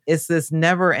 And it's this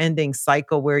never ending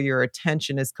cycle where your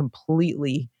attention is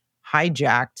completely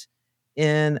hijacked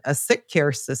in a sick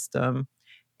care system.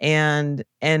 And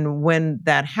when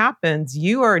that happens,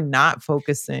 you are not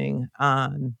focusing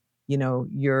on,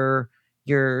 your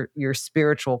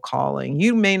spiritual calling.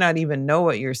 You may not even know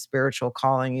what your spiritual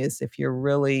calling is if you're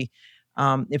really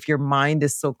if your mind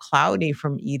is so cloudy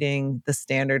from eating the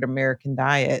standard American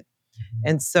diet.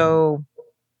 And so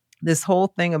this whole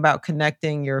thing about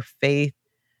connecting your faith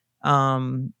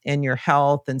and your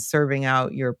health and serving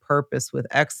out your purpose with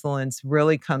excellence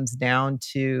really comes down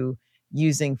to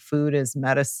using food as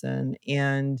medicine,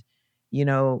 and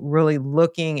really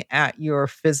looking at your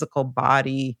physical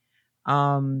body,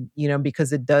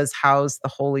 because it does house the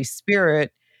Holy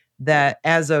Spirit, that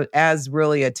as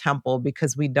really a temple,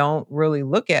 because we don't really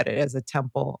look at it as a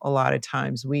temple. A lot of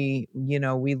times we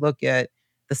look at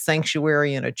the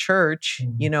sanctuary in a church,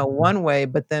 one way,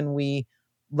 but then we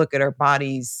look at our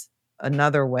bodies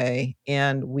another way,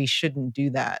 and we shouldn't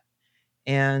do that.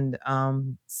 And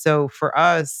so for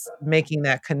us, making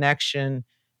that connection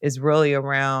is really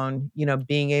around,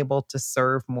 being able to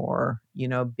serve more,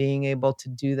 being able to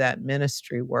do that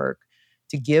ministry work,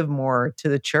 to give more to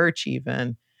the church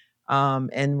even,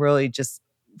 and really just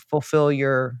fulfill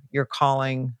your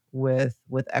calling with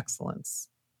excellence.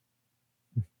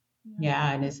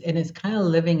 Yeah, and it's kind of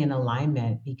living in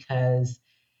alignment because,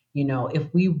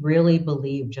 if we really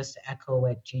believe, just to echo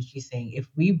what Gigi's saying, if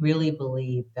we really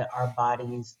believe that our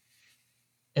bodies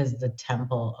is the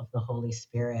temple of the Holy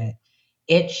Spirit,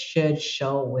 it should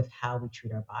show with how we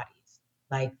treat our bodies.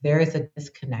 Like there is a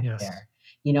disconnect Yes. there.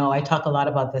 I talk a lot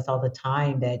about this all the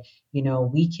time that,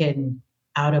 we can,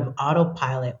 out of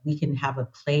autopilot, we can have a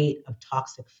plate of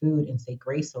toxic food and say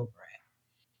grace over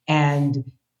it.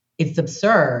 And it's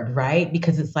absurd, right?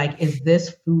 Because it's like, is this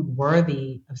food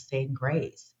worthy of saying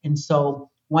grace? And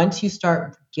so once you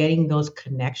start getting those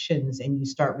connections and you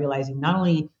start realizing not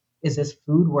only is this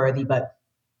food worthy, but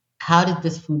how did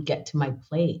this food get to my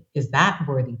plate? Is that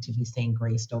worthy to be saying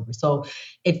graced over? So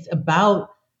it's about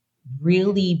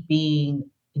really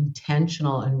being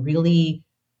intentional and really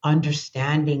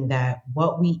understanding that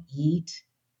what we eat,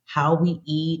 how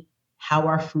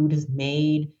our food is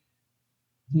made,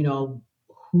 you know,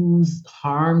 who's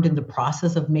harmed in the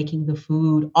process of making the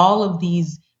food, all of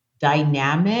these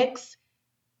dynamics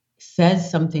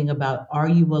says something about, are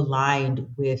you aligned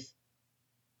with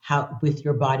with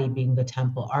your body being the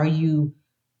temple? Are you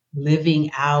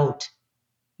living out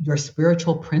your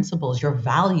spiritual principles, your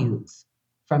values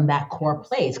from that core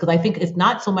place? Because I think it's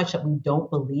not so much that we don't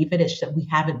believe it, it's that we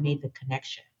haven't made the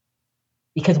connection.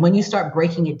 Because when you start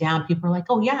breaking it down, people are like,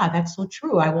 oh, yeah, that's so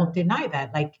true. I won't deny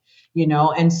that.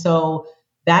 And so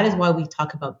that is why we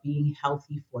talk about being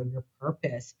healthy for your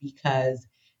purpose. Because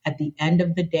at the end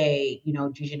of the day,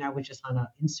 Gigi and I were just on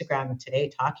Instagram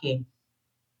today talking.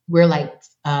 We're like,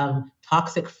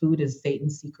 toxic food is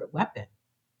Satan's secret weapon.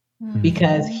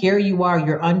 Because here you are,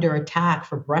 you're under attack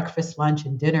for breakfast, lunch,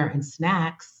 and dinner and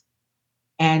snacks.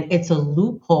 And it's a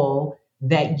loophole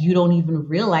that you don't even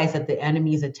realize that the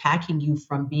enemy is attacking you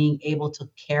from being able to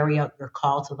carry out your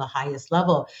call to the highest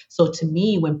level. So to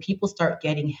me, when people start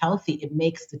getting healthy, it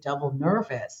makes the devil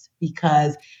nervous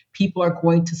because people are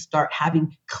going to start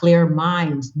having clear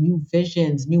minds, new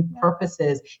visions, new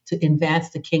purposes to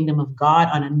advance the kingdom of God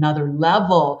on another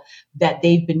level, that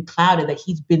they've been clouded, that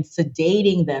he's been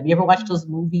sedating them. You ever watch those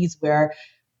movies where,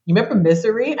 you remember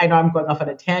Misery? I know I'm going off on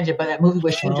a tangent, but that movie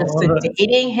where she was just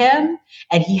sedating him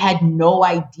and he had no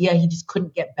idea, he just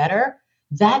couldn't get better.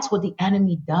 That's what the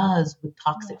enemy does with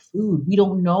toxic food. We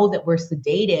don't know that we're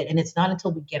sedated. And it's not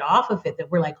until we get off of it that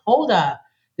we're like, hold up,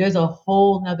 there's a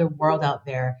whole nother world out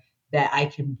there that I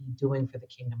can be doing for the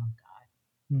kingdom of God.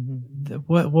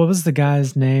 What was the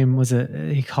guy's name? Was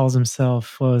it, he calls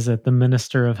himself, what was it, the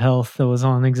Minister of Health that was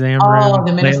on Exam Room Oh,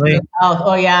 the Minister lately? of Health.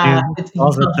 Oh, yeah. He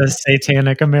calls it the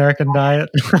satanic American diet.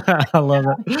 I love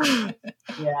it.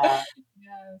 Yeah.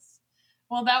 Yes.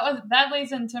 Well, that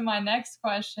leads into my next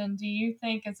question. Do you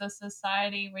think as a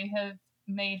society we have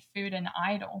made food an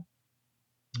idol?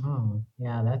 Oh,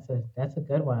 yeah, that's a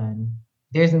good one.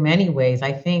 There's many ways. Yeah,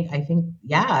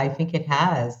 I think it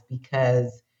has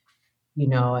because,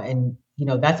 and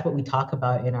that's what we talk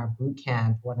about in our boot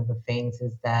camp. One of the things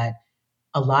is that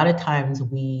a lot of times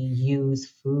we use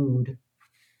food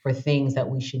for things that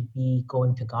we should be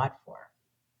going to God for,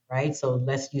 right? So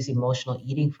let's use emotional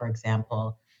eating, for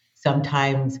example.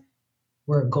 Sometimes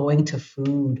we're going to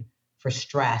food for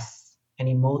stress and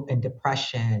and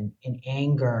depression and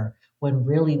anger when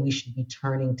really we should be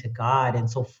turning to God. And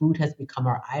so food has become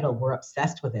our idol. We're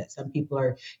obsessed with it. Some people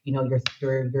are,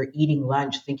 you're eating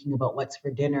lunch thinking about what's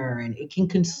for dinner, and it can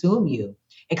consume you,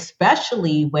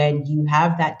 especially when you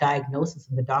have that diagnosis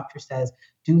and the doctor says,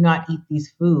 do not eat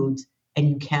these foods, and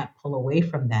you can't pull away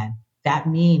from them. That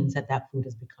means that food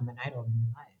has become an idol in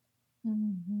your life.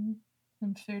 Mm-hmm.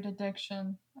 And food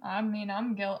addiction. I mean, I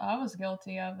was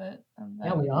guilty of it.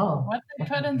 Yeah, we all. What they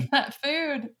put in that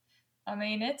food. I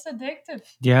mean, it's addictive.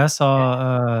 Yeah, I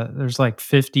saw there's like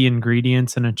 50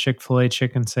 ingredients in a Chick-fil-A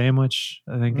chicken sandwich.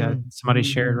 I think somebody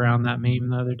shared around that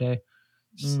meme the other day.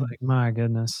 Just like, my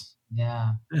goodness.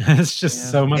 Yeah. It's just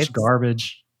Yeah, so much it's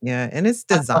garbage. yeah, and it's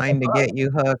That's what the designed to book. get you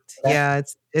hooked. Yeah,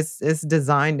 it's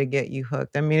designed to get you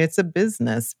hooked. I mean, it's a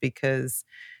business because,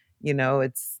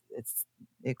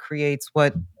 it creates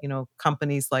what,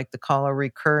 companies like to call a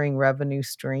recurring revenue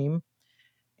stream.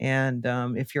 And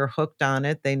if you're hooked on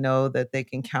it, they know that they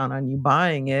can count on you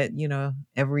buying it,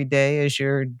 every day as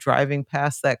you're driving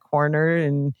past that corner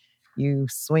and you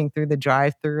swing through the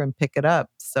drive-through and pick it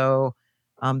up. So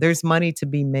there's money to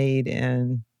be made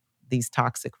in these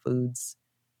toxic foods.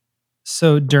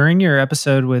 So during your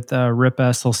episode with Rip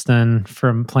Esselstyn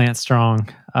from Plant Strong,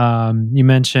 you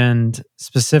mentioned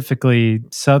specifically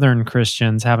Southern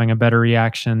Christians having a better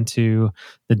reaction to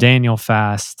the Daniel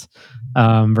fast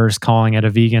versus calling it a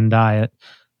vegan diet.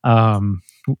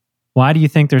 Why do you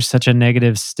think there's such a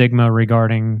negative stigma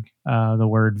regarding the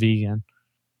word vegan?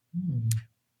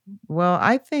 Well,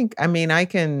 I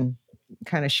can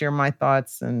kind of share my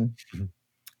thoughts, and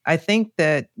I think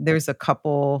that there's a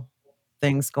couple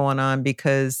things going on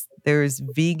because there's a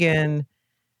vegan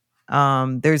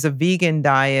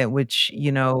diet, which,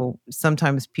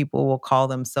 sometimes people will call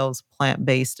themselves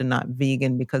plant-based and not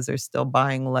vegan because they're still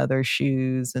buying leather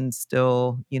shoes and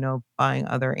still, buying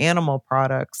other animal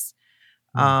products,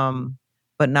 um,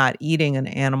 but not eating an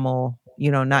animal,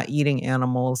 not eating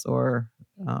animals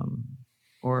um,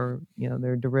 or,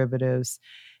 their derivatives.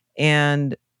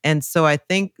 And and so I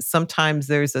think sometimes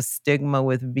there's a stigma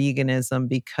with veganism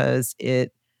because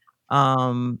it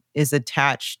is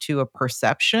attached to a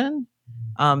perception.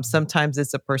 Sometimes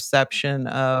it's a perception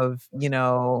of,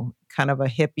 kind of a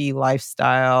hippie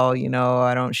lifestyle.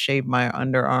 I don't shave my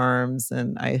underarms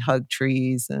and I hug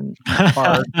trees and eat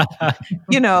bark.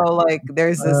 Like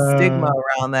there's a stigma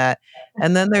around that.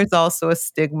 And then there's also a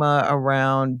stigma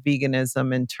around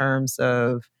veganism in terms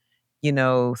of,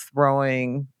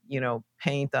 throwing,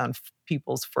 paint on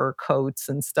people's fur coats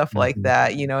and stuff like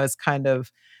that, as kind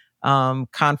of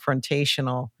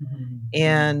confrontational.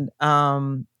 And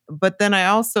but then I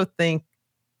also think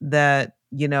that,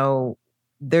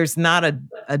 there's not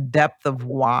a depth of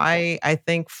why. I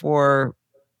think for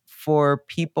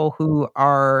people who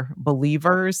are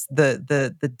believers,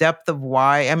 the depth of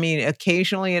why. I mean,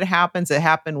 occasionally it happens. It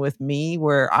happened with me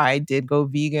where I did go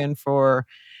vegan for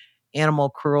animal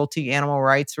cruelty, animal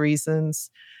rights reasons.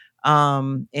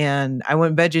 And I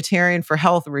went vegetarian for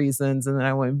health reasons, and then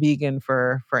I went vegan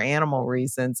for animal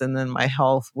reasons. And then my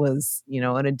health was,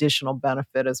 an additional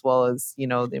benefit as well as,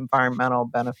 the environmental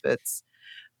benefits.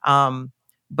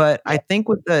 But I think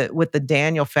with the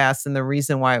Daniel fast, and the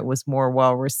reason why it was more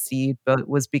well received, but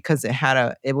was because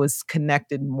it was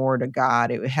connected more to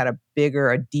God. It had a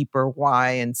deeper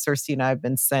why. And Sersie and I have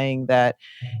been saying that,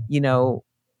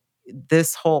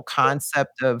 this whole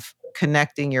concept of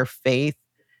connecting your faith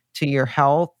to your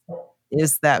health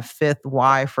is that fifth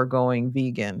why for going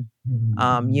vegan.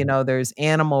 There's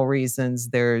animal reasons,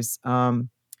 there's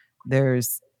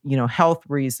health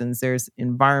reasons, there's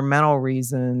environmental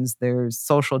reasons, there's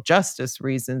social justice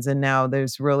reasons, and now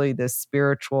there's really this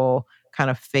spiritual kind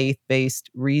of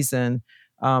faith-based reason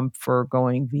for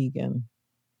going vegan.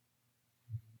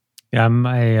 Yeah, I'm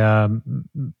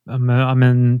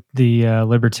in the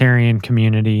libertarian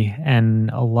community, and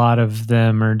a lot of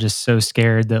them are just so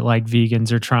scared that like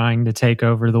vegans are trying to take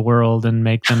over the world and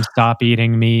make them stop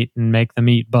eating meat and make them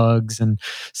eat bugs, and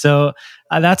so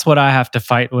that's what I have to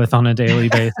fight with on a daily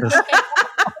basis.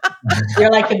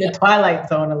 You're like in the twilight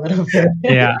zone a little bit.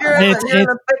 Yeah, You're in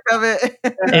the of it.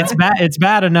 It's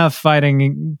bad enough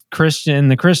fighting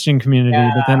the Christian community,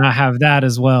 but then I have that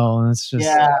as well, and it's just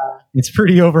it's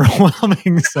pretty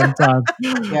overwhelming sometimes.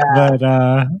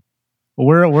 But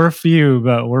we're few,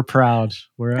 but we're proud.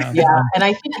 And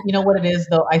I think you know what it is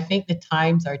though. I think the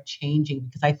times are changing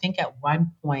because I think at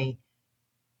one point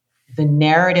the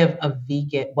narrative of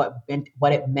vegan,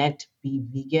 what it meant to be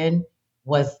vegan,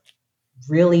 was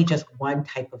really just one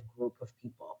type of group of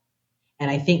people.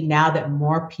 And I think now that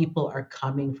more people are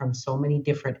coming from so many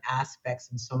different aspects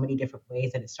and so many different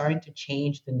ways, that it's starting to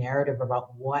change the narrative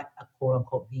about what a quote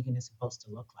unquote vegan is supposed to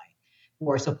look like,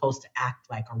 or supposed to act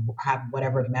like, or have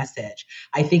whatever message.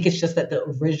 I think it's just that the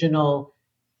original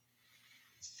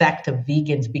sect of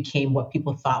vegans became what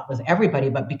people thought was everybody,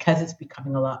 but because it's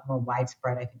becoming a lot more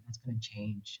widespread, I think that's going to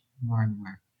change more and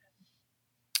more.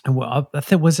 Well, I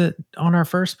think, was it on our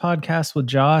first podcast with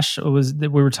Josh? It was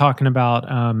that we were talking about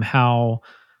how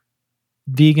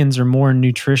vegans are more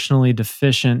nutritionally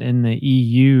deficient in the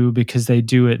EU because they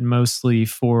do it mostly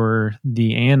for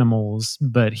the animals,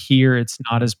 but here it's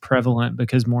not as prevalent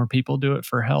because more people do it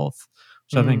for health.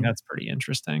 So I think that's pretty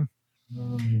interesting.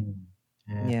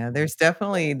 Yeah, there's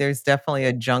definitely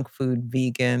a junk food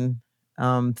vegan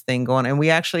thing going, and we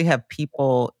actually have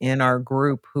people in our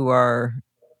group who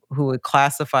would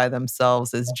classify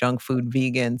themselves as junk food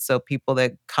vegan. So people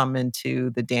that come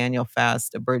into the Daniel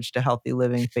Fast, A Bridge to Healthy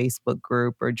Living Facebook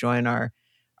group, or join our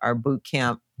boot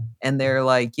camp, and they're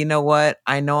like, you know what?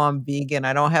 I know I'm vegan.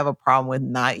 I don't have a problem with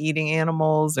not eating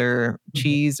animals or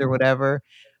cheese or whatever,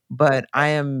 but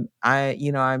I'm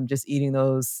just eating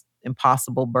those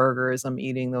Impossible burgers. I'm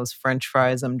eating those French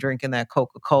fries. I'm drinking that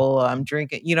Coca-Cola. I'm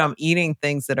eating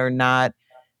things that are not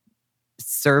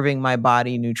serving my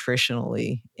body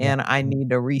nutritionally, and I need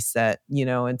to reset,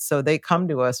 and so they come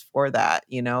to us for that,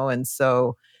 and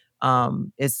so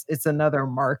it's another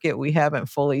market we haven't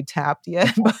fully tapped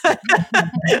yet, but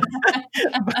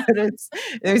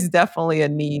there's definitely a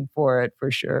need for it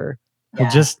for sure. Well,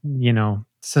 just,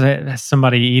 so that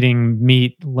somebody eating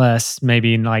meat less,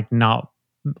 maybe like not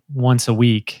once a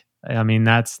week. I mean,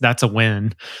 that's a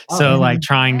win. So like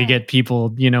trying to get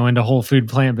people, into whole food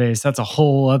plant-based, that's a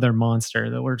whole other monster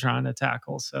that we're trying to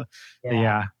tackle. So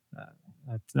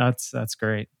that's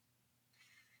great.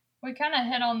 We kind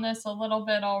of hit on this a little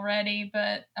bit already,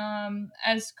 but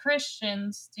as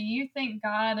Christians, do you think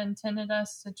God intended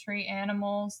us to treat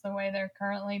animals the way they're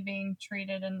currently being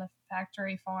treated in the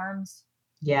factory farms?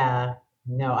 Yeah,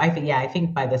 no, I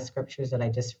think by the scriptures that I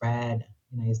just read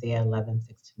in Isaiah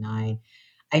 11:6-9,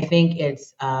 I think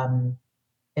it's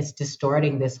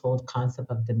distorting this whole concept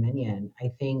of dominion.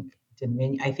 I think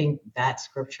that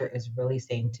scripture is really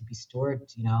saying to be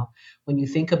stewards, when you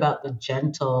think about the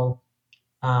gentle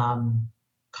um,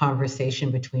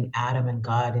 conversation between Adam and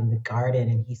God in the garden,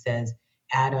 and he says,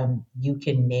 Adam, you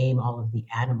can name all of the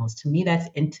animals. To me, that's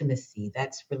intimacy,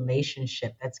 that's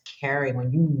relationship, that's caring.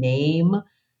 When you name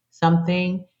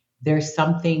something, there's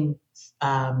something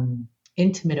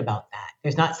intimate about that.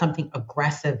 There's not something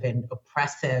aggressive and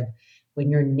oppressive when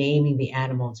you're naming the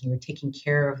animals and you're taking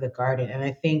care of the garden. And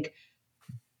I think,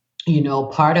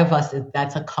 part of us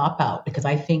that's a cop out, because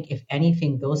I think if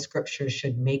anything, those scriptures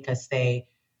should make us say,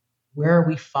 where are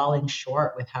we falling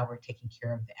short with how we're taking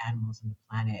care of the animals and the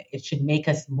planet? It should make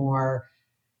us more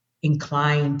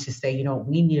inclined to say,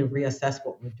 we need to reassess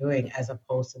what we're doing as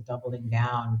opposed to doubling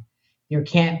down. There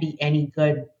can't be any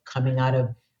good coming out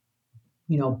of,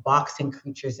 boxing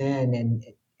creatures in and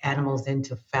animals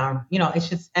into farm. It's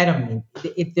just, I don't mean,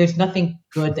 there's nothing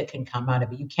good that can come out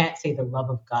of it. You can't say the love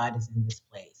of God is in this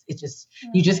place. You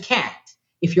just can't,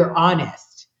 if you're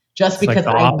honest, just It's because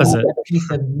like the I need opposite. a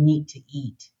piece of meat to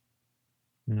eat.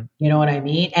 You know what I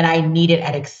mean? And I need it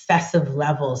at excessive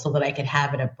levels so that I can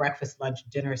have it at breakfast, lunch,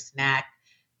 dinner, snack.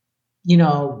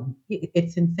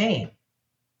 It's insane.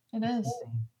 It is.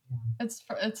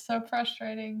 It's so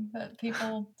frustrating that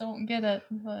people don't get it.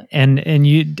 But.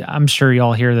 And I'm sure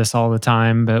y'all hear this all the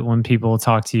time, but when people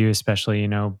talk to you, especially,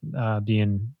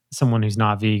 being someone who's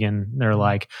not vegan, they're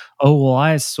like, oh, well,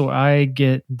 I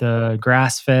get the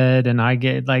grass fed, and I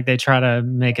get, like, they try to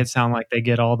make it sound like they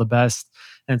get all the best.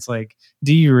 And it's like,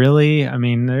 do you really? I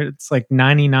mean, it's like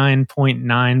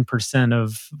 99.9%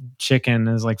 of chicken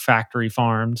is like factory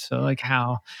farmed. So like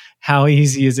how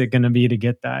easy is it going to be to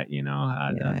get that?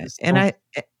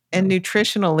 And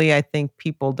nutritionally, I think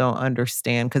people don't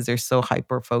understand because they're so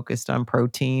hyper focused on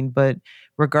protein. But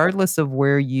regardless of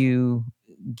where you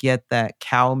get that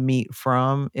cow meat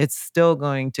from, it's still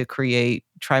going to create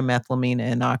trimethylamine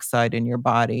N oxide in your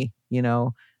body.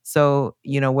 So,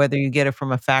 whether you get it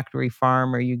from a factory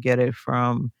farm or you get it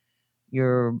from,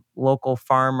 your local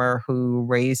farmer who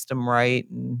raised them right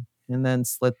and then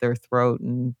slit their throat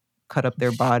and cut up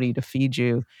their body to feed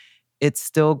you, it's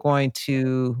still going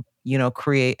to,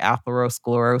 create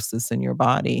atherosclerosis in your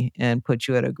body and put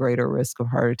you at a greater risk of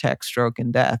heart attack, stroke,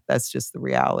 and death. That's just the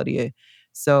reality.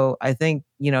 So I think,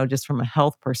 just from a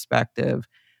health perspective,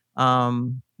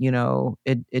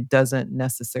 it doesn't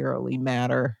necessarily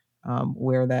matter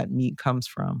where that meat comes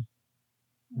from.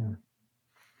 Yeah.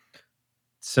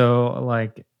 So,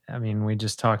 I mean, we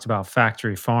just talked about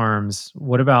factory farms.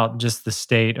 What about just the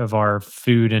state of our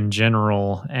food in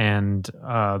general and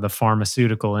the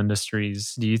pharmaceutical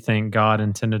industries? Do you think God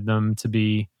intended them to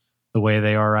be the way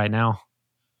they are right now?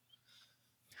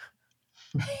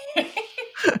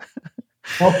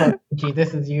 Well, Gee,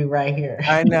 this is you right here.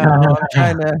 I know. I'm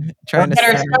trying Don't to get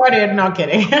her center. started. No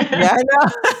kidding. Yeah, I know.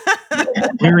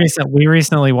 We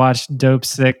recently watched Dope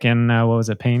Sick and what was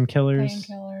it, Painkillers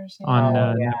Painkillers. Yeah. on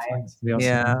Oh, yeah, Netflix. Have you all seen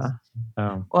Yeah. this?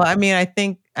 Oh, Well, I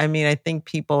think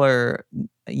people are,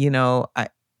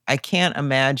 I can't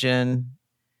imagine.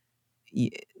 y-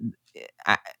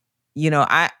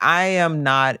 I am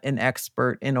not an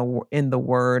expert in the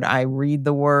word. I read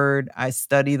the word, I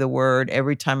study the word.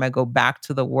 Every time I go back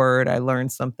to the word, I learn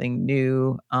something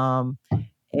new. And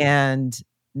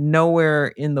nowhere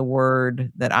in the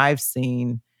word that I've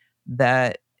seen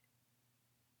that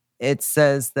it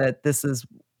says that this is,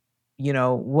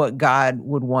 what God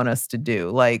would want us to do.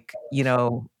 Like,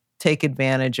 take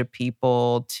advantage of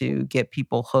people to get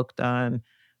people hooked on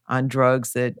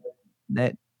drugs that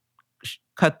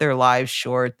cut their lives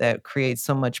short, that create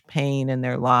so much pain in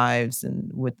their lives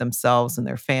and with themselves and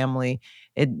their family.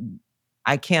 It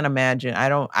I can't imagine.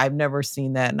 I've never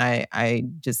seen that, and I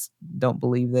just don't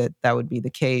believe that that would be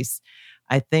the case.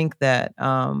 I think that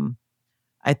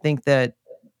I think that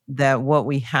what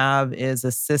we have is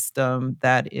a system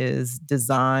that is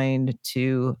designed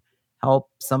to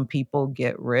help some people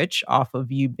get rich off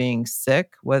of you being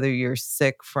sick, whether you're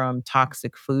sick from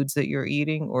toxic foods that you're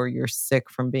eating or you're sick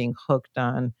from being hooked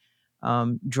on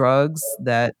drugs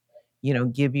that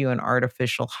give you an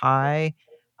artificial high.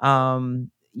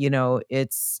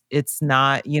 It's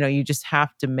not, you just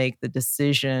have to make the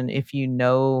decision. If you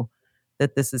know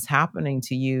that this is happening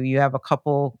to you, you have a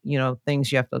couple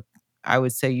things you have to, I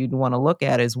would say, you'd want to look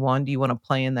at. Is one, do you want to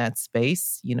play in that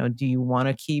space? Do you want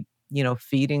to keep,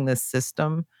 feeding the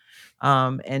system?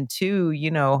 And two,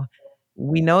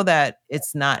 we know that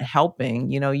it's not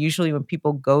helping. Usually when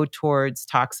people go towards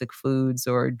toxic foods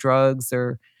or drugs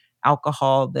or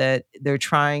alcohol, that they're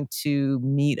trying to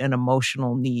meet an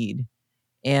emotional need.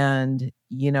 And,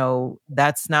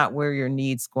 that's not where your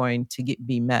need's going to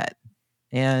be met.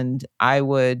 And I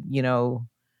would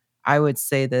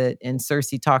say that, and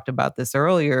Sersie talked about this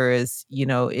earlier, is, you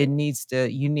need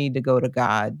to go to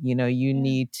God. You Yeah.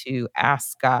 need to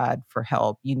ask God for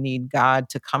help. You need God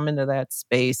to come into that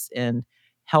space and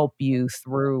help you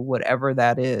through whatever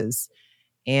that is.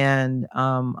 And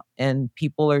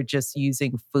people are just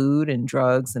using food and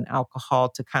drugs and alcohol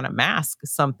to kind of mask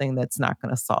something that's not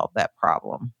going to solve that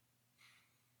problem.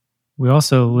 we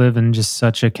also live in just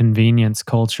such a convenience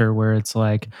culture where it's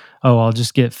like, oh, I'll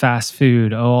just get fast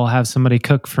food. Oh, I'll have somebody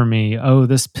cook for me. Oh,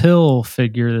 this pill will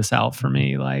figure this out for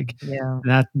me. Like Yeah.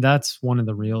 that's one of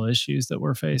the real issues that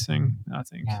we're facing, I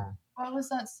think. Yeah. What was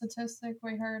that statistic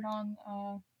we heard on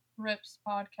Rip's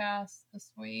podcast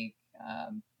this week?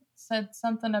 Said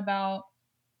something about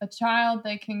a child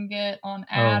they can get on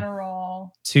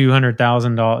Adderall.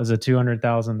 $200,000 is a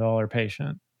 $200,000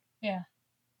 patient. Yeah.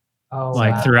 Oh,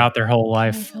 Like wow. throughout their whole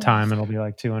Jesus. lifetime, it'll be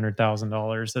like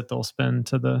 $200,000 that they'll spend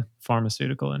to the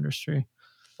pharmaceutical industry.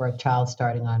 For a child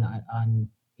starting on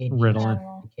ADHD Ritalin.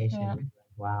 Adderall. medication. Yeah.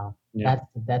 Wow. Yeah.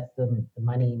 That's the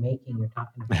money making you're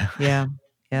talking about. Yeah.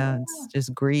 Yeah. It's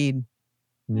just greed.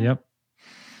 Yep.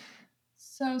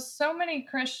 So many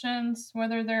Christians,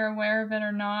 whether they're aware of it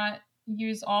or not,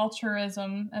 use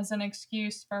altruism as an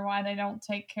excuse for why they don't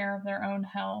take care of their own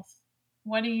health.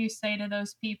 What do you say to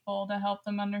those people to help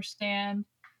them understand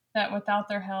that without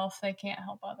their health, they can't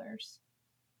help others?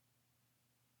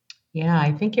 Yeah,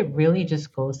 I think it really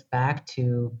just goes back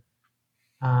to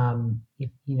if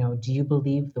do you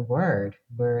believe the word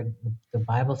where the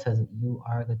Bible says that you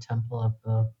are the temple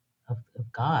of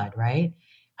God, right?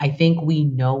 I think we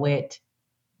know it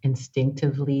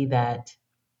instinctively that,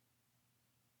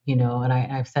 and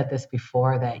I've said this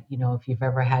before, that, if you've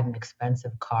ever had an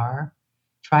expensive car,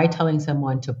 try telling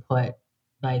someone to put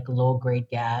like low grade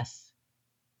gas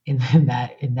in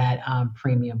that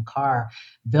premium car.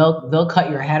 They'll cut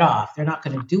your head off. They're not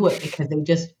going to do it because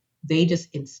they just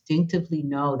instinctively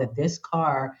know that this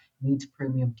car needs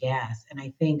premium gas. And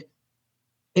I think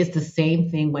It's the same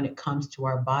thing when it comes to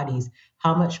our bodies.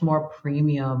 How much more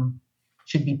premium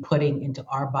should be putting into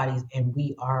our bodies? And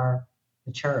we are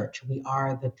the church. We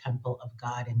are the temple of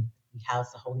God, and we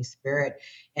house the Holy Spirit.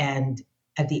 And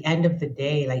at the end of the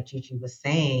day, like Gigi was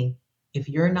saying, if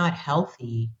you're not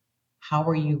healthy, how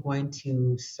are you going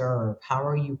to serve? How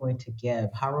are you going to give?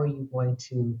 How are you going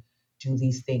to do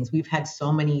these things? We've had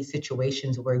so many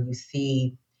situations where you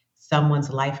see someone's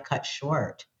life cut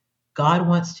short. God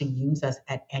wants to use us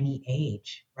at any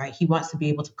age, right? He wants to be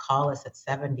able to call us at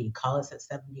 70, call us at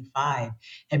 75.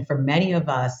 And for many of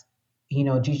us,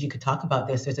 Gigi could talk about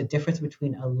this. There's a difference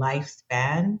between a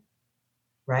lifespan,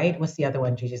 right? What's the other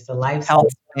one, Gigi? It's the lifespan,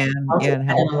 Health span, health yeah, and span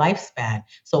health. and a lifespan.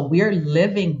 So we're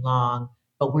living long,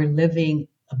 but we're living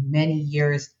many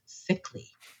years sickly,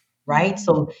 right?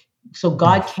 So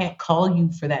God can't call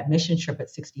you for that mission trip at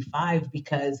 65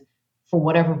 because for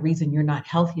whatever reason you're not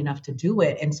healthy enough to do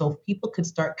it. And so if people could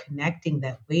start connecting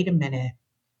that, wait a minute,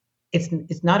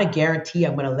 it's not a guarantee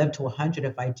I'm going to live to 100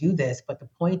 if I do this, but the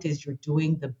point is you're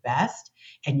doing the best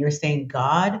and you're saying,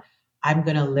 God, I'm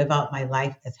going to live out my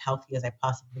life as healthy as I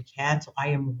possibly can. So I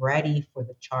am ready for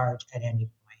the charge at any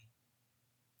point.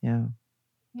 Yeah.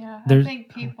 Yeah, I There's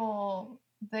think people,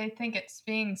 they think it's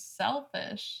being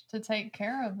selfish to take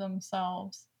care of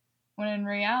themselves, when in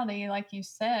reality, like you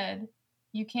said,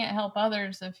 you can't help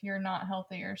others if you're not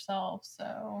healthy yourself.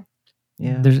 So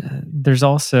Yeah. there's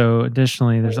also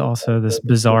this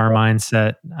bizarre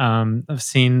mindset. I've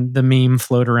seen the meme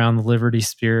float around the Liberty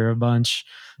Spear a bunch.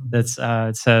 That's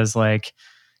it says like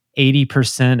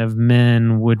 80% of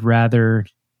men would rather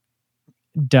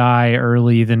die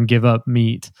early than give up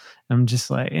meat. I'm just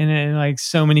like, and like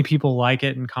so many people like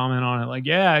it and comment on it, like,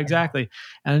 yeah, exactly.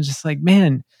 And I'm just like,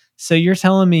 man, so you're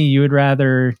telling me you would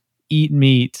rather eat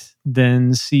meat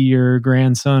than see your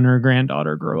grandson or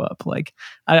granddaughter grow up? Like,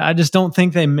 I just don't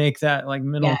think they make that like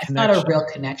mental Yeah, it's not a connection. real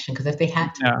connection because if they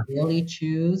had to Yeah. really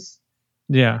choose,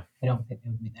 Yeah. I don't think they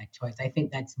would make that choice. I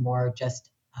think that's more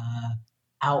just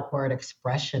outward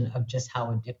expression of just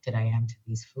how addicted I am to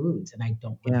these foods and I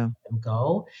don't want to Yeah. let them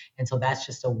go. And so that's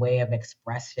just a way of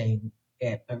expressing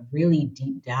it. But really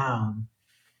deep down,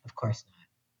 of course not.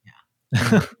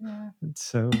 Yeah. yeah. It's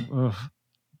so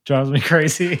drives me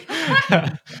crazy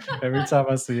every time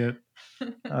I see it.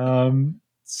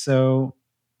 So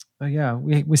yeah,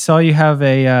 we saw you have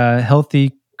a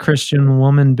healthy Christian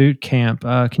woman boot camp.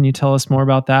 Can you tell us more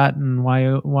about that and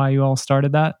why you all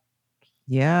started that?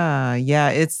 Yeah, yeah,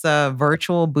 it's a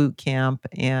virtual boot camp,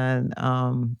 and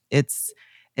it's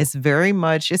very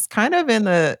much it's kind of in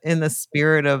the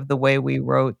spirit of the way we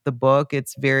wrote the book.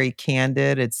 It's very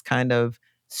candid. It's kind of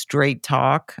straight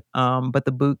talk, but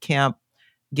the boot camp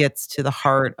gets to the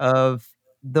heart of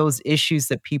those issues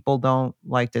that people don't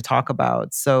like to talk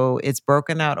about. So it's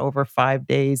broken out over 5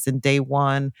 days, and day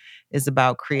 1 is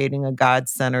about creating a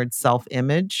God-centered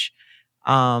self-image.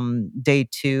 Day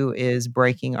 2 is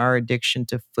breaking our addiction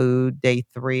to food. Day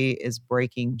 3 is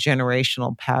breaking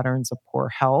generational patterns of poor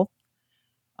health.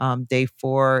 Day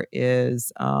 4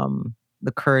 is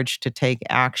the courage to take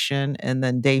action. And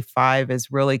then day 5 is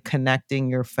really connecting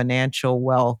your financial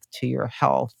wealth to your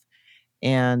health.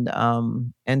 And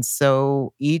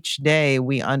so each day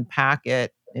we unpack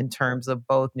it in terms of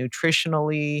both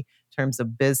nutritionally, in terms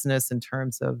of business, in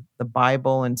terms of the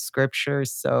Bible and scripture.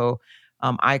 So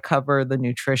I cover the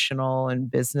nutritional and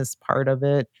business part of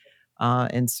it.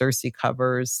 And Sersie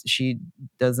she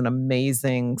does an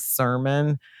amazing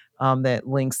sermon that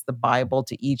links the Bible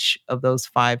to each of those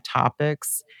 5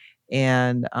 topics.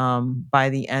 And by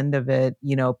the end of it,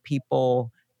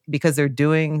 people, because they're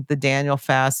doing the Daniel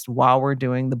fast while we're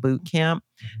doing the boot camp,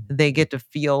 they get to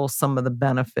feel some of the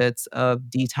benefits of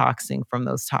detoxing from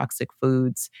those toxic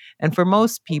foods. And for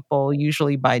most people,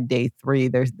 usually by day 3,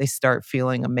 they start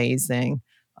feeling amazing.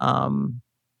 Um,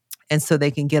 and so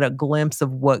they can get a glimpse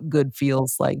of what good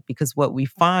feels like. Because what we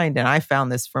find, and I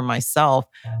found this for myself,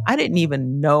 I didn't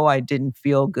even know I didn't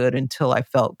feel good until I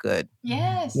felt good,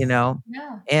 Yes. you know?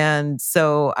 Yeah. And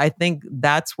so I think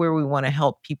that's where we want to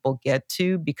help people get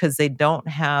to, because they don't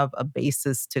have a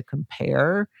basis to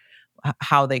compare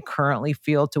how they currently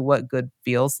feel to what good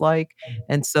feels like.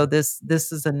 And so this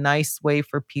is a nice way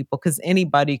for people, because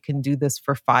anybody can do this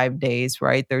for 5 days,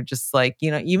 right? They're just like,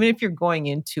 even if you're going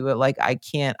into it like,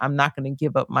 I'm not going to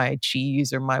give up my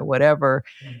cheese or my whatever,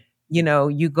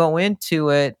 you go into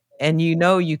it and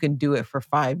you can do it for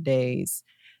 5 days.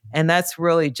 And that's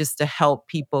really just to help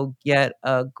people get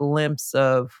a glimpse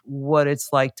of what it's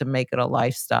like to make it a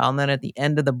lifestyle. And then at the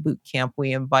end of the boot camp,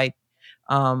 we invite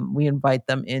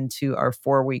them into our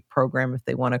 4-week program if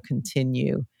they want to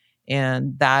continue.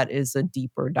 And that is a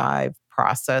deeper dive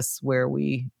process where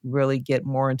we really get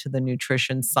more into the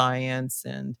nutrition science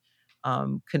and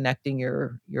connecting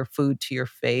your food to your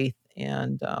faith,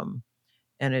 and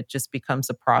it just becomes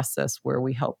a process where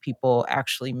we help people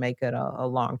actually make it a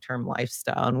long-term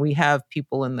lifestyle. And we have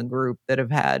people in the group that have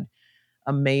had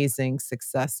amazing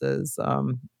successes.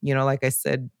 Like I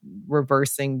said,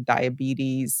 reversing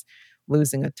diabetes,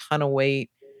 losing a ton of weight.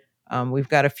 We've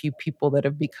got a few people that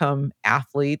have become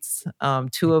athletes.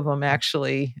 Two of them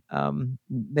actually,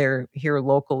 they're here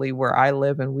locally where I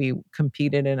live, and we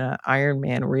competed in an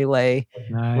Ironman relay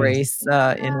Nice. race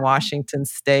in Washington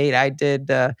State. I did.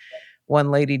 One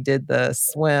lady did the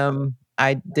swim.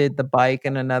 I did the bike,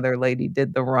 and another lady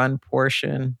did the run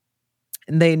portion.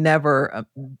 And they never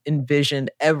envisioned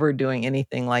ever doing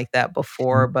anything like that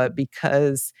before, but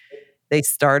because they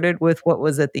started with what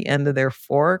was at the end of their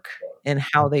fork and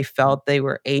how they felt they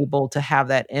were able to have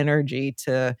that energy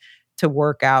to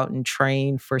work out and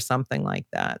train for something like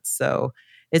that. So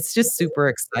it's just super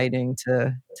exciting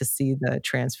to see the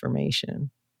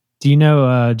transformation. Do you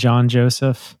know John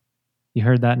Joseph? You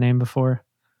heard that name before?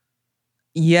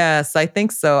 Yes, I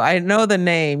think so. I know the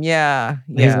name. Yeah,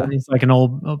 He's yeah. he's like an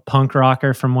old punk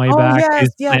rocker from way Oh, back. yes,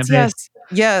 He's yes, plant-based.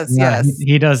 yes. Yes, Yeah, yes.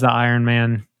 he does the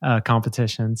Ironman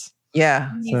competitions.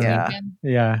 Yeah, He's So yeah. vegan.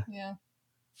 yeah, Yeah.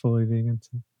 fully vegan.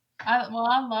 So. I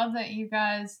love that you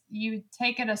guys you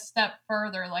take it a step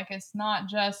further. Like it's not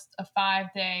just a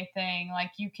 5-day thing.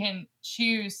 Like you can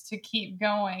choose to keep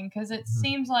going because it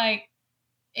seems like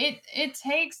it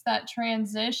takes that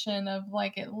transition of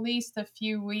like at least a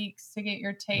few weeks to get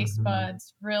your taste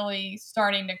buds really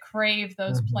starting to crave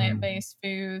those plant-based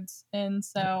foods. And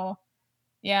so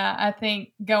yeah, I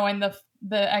think going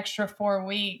the extra 4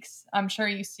 weeks, I'm sure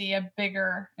you see a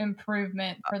bigger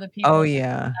improvement for the Oh, people who do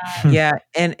yeah. that. Yeah,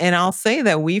 and I'll say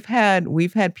that we've had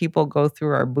people go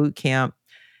through our boot camp,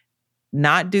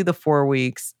 not do the 4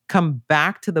 weeks, come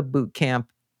back to the boot camp,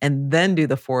 and then do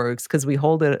the 4 weeks because we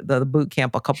hold the boot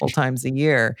camp a couple times a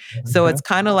year. So Okay. it's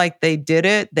kinda like they did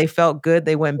it, they felt good,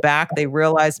 they went back, they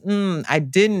realized, I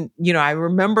didn't," I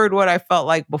remembered what I felt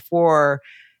like before,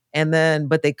 and then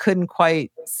but they couldn't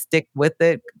quite stick with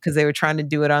it because they were trying to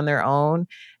do it on their own,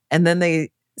 and then they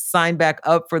sign back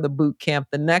up for the boot camp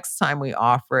the next time we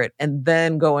offer it and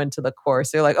then go into the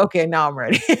course. They're like, "Okay, now I'm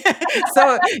ready."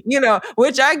 So,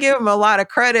 which I give them a lot of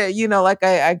credit, like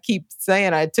I keep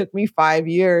saying, it took me 5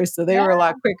 years, so they Yeah, were a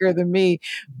lot quicker than me.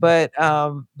 But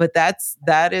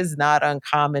that is not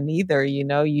uncommon either,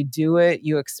 you do it,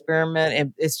 you experiment,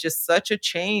 and it's just such a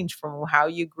change from how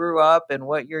you grew up and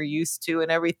what you're used to and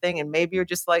everything, and maybe you're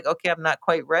just like, "Okay, I'm not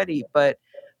quite ready," but,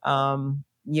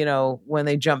 when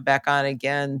they jump back on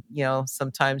again,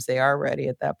 sometimes they are ready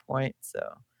at that point,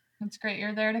 so. that's great.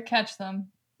 You're there to catch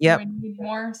them. Yep. We need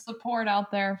more support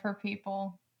out there for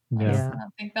people. Yeah. Yeah. I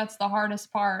think that's the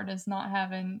hardest part is not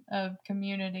having a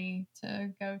community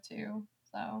to go to.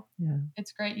 So Yeah.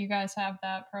 it's great you guys have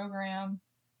that program.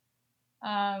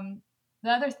 The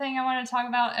other thing I want to talk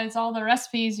about is all the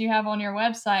recipes you have on your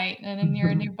website and in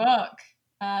your new book.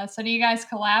 So do you guys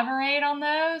collaborate on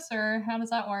those or how does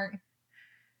that work?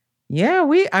 Yeah,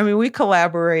 we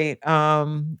collaborate,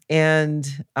 and,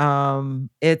 some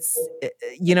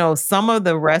of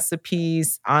the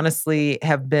recipes honestly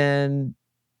have been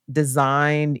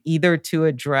designed either to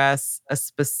address a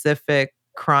specific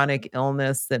chronic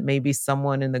illness that maybe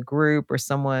someone in the group or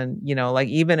someone, like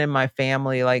even in my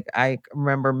family, like I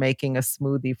remember making a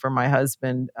smoothie for my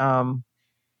husband,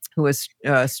 who was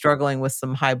struggling with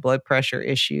some high blood pressure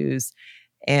issues.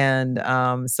 And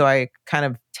so I kind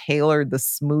of tailored the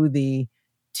smoothie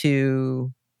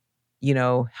to,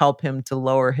 help him to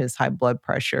lower his high blood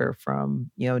pressure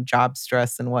from, job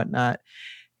stress and whatnot.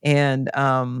 And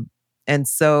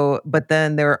but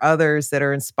then there are others that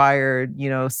are inspired,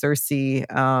 Sersie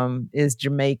is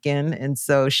Jamaican, and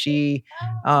so she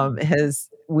has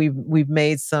we've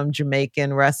made some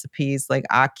Jamaican recipes like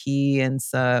aki and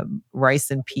some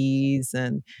rice and peas,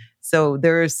 and so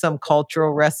there's some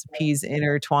cultural recipes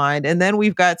intertwined. And then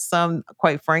we've got some,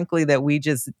 quite frankly, that we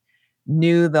just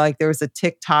knew that, like, there was a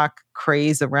TikTok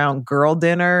craze around girl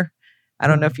dinner. I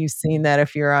don't know if you've seen that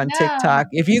if you're on Yeah. TikTok.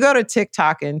 If you go to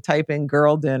TikTok and type in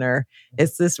girl dinner,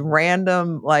 it's this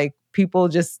random, like, people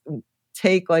just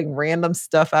take like random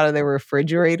stuff out of their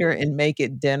refrigerator and make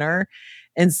it dinner.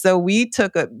 And so we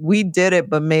did it,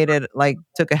 but made it like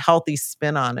took a healthy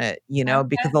spin on it,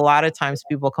 because Okay. a lot of times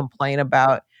people complain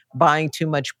about buying too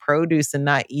much produce and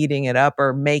not eating it up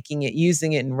or making it,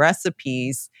 using it in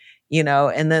recipes,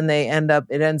 and then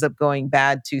it ends up going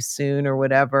bad too soon or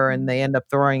whatever, and they end up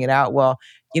throwing it out. Well,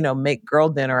 make girl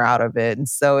dinner out of it. And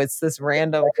so it's this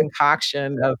random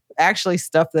concoction of actually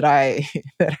stuff that I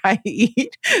that I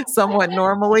eat somewhat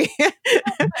normally.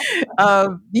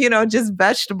 Just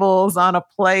vegetables on a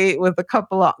plate with a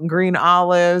couple of green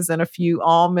olives and a few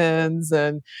almonds.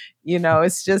 And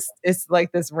it's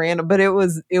like this random, but it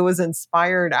was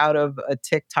inspired out of a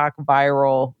TikTok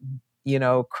viral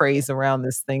craze around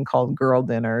this thing called girl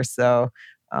dinner. So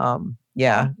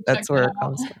that's where it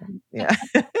comes from. Yeah.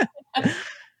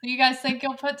 Do you guys think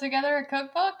you'll put together a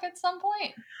cookbook at some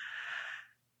point?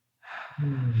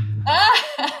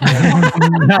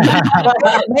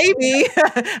 Maybe.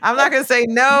 I'm not going to say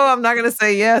no. I'm not going to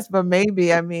say yes, but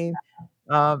maybe. I mean,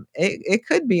 it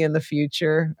could be in the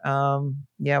future.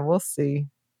 We'll see.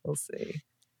 We'll see.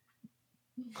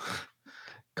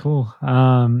 Cool.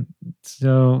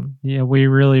 So yeah, we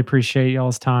really appreciate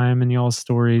y'all's time and y'all's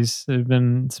stories.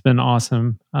 It's been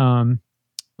awesome.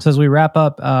 So as we wrap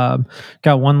up,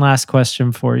 got one last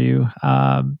question for you.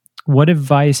 What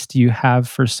advice do you have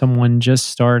for someone just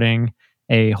starting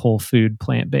a whole food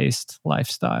plant-based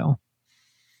lifestyle?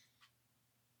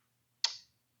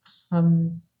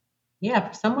 For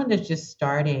someone that's just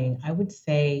starting, I would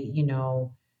say,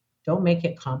 don't make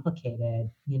it complicated.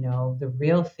 The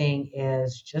real thing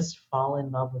is just fall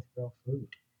in love with real food,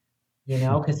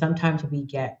 because sometimes we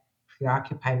get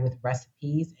preoccupied with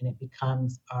recipes and it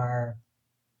becomes our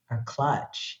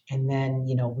clutch. And then,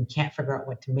 we can't figure out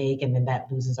what to make, and then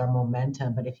that loses our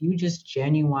momentum. But if you just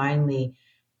genuinely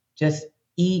just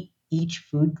eat each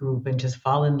food group and just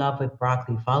fall in love with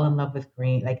broccoli, fall in love with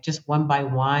green, like just one by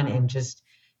one, and just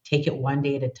take it one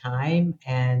day at a time.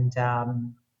 And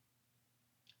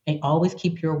always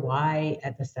keep your why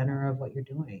at the center of what you're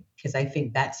doing, because I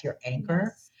think that's your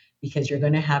anchor. Yes. Because you're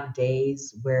going to have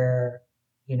days where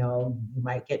you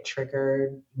might get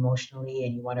triggered emotionally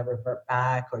and you want to revert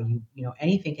back, or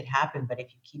anything could happen. But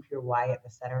if you keep your why at the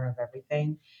center of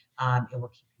everything, it will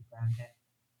keep you grounded.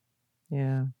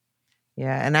 Yeah.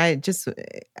 Yeah, and I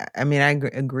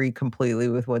agree completely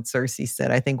with what Sersie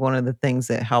said. I think one of the things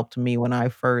that helped me when I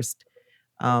first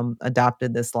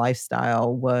adopted this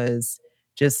lifestyle was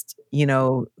just,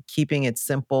 keeping it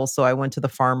simple. So I went to the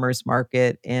farmer's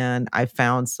market and I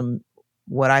found some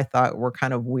what I thought were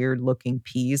kind of weird looking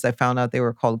peas. I found out they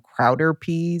were called Crowder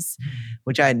peas,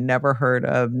 which I had never heard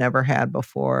of, never had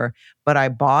before. But I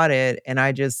bought it and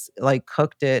I just like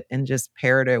cooked it and just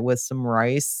paired it with some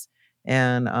rice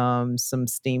and some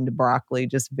steamed broccoli,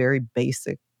 just very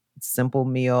basic, simple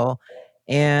meal.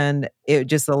 And it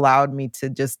just allowed me to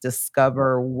just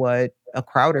discover what a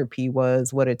Crowder pea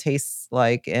was, what it tastes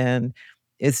like. And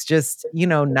it's just,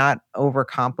 not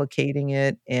overcomplicating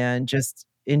it and just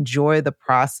enjoy the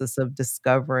process of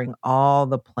discovering all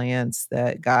the plants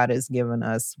that God has given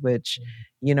us, which,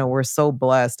 we're so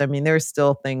blessed. I mean, there's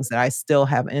still things that I still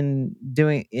have in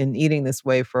eating this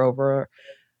way for over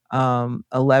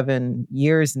 11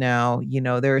 years now.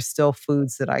 There are still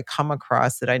foods that I come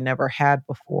across that I never had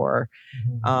before,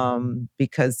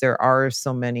 because there are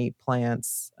so many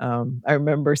plants. I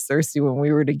remember, Sersie, when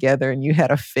we were together and you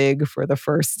had a fig for the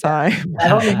first time. I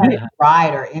only had it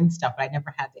fried or in stuff, but I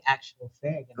never had the actual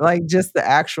fig. Like just the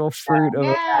actual fruit of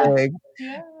a fig.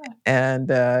 Yeah.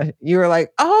 And you were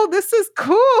like, "Oh, this is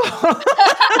cool."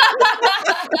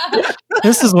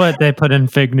 This is what they put in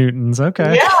fig Newtons.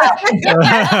 Okay. Yeah.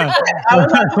 I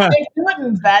was like, fig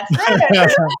Newtons, that's it.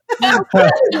 This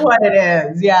is what it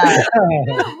is. Yeah.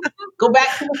 Go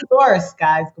back to the source,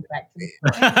 guys. Go back to the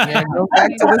source. Yeah, go back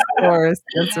to the source.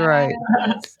 That's right.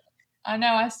 I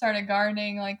know I started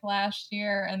gardening like last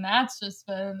year, and that's just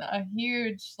been a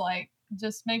huge,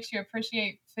 just makes you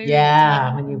appreciate food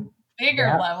Yeah, on when a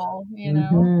bigger level,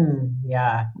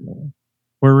 Yeah.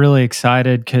 We're really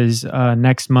excited because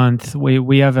next month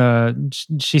we have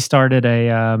she started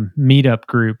a meetup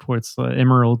group where it's the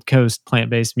Emerald Coast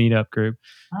plant-based meetup group.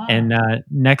 And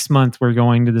next month we're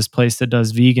going to this place that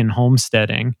does vegan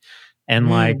homesteading, and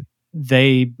like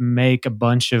they make a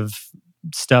bunch of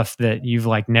stuff that you've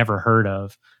like never heard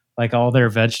of. Like all their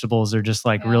vegetables are just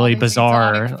like really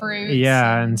bizarre.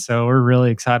 And so we're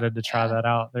really excited to try that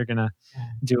out. They're gonna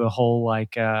do a whole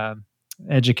like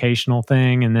educational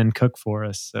thing and then cook for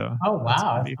us. So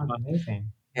wow, that sounds amazing.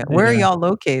 Yeah. Where are y'all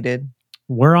located?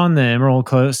 We're on the Emerald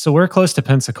Coast, so we're close to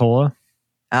Pensacola.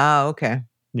 Oh, okay.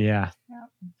 Yeah.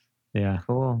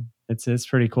 Cool. It's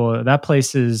pretty cool. That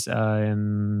place is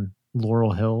in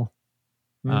Laurel Hill.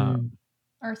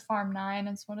 Earth Farm 9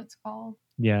 is what it's called.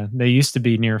 Yeah, they used to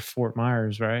be near Fort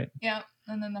Myers, right? Yep,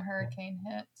 and then the hurricane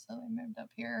hit, so they moved up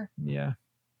here. Yeah.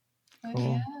 But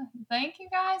Cool. yeah, thank you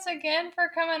guys again for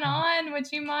coming on.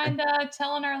 Would you mind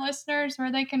telling our listeners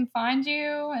where they can find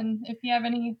you and if you have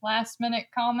any last minute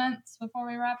comments before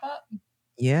we wrap up?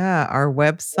 Yeah, our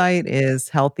website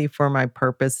is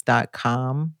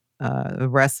healthyformypurpose.com. The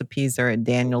recipes are at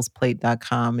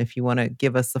danielsplate.com. If you want to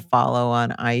give us a follow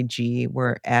on IG,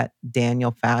 we're at Daniel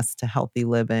Fast to Healthy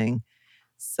Living.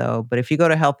 So, but if you go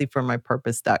to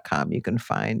healthyformypurpose.com, you can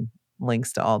find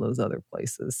links to all those other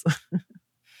places.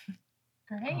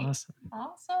 Great.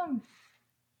 Awesome.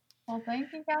 Well,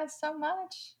 thank you guys so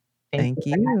much. Thank for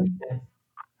you. having us.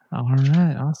 All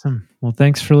right. Awesome. Well,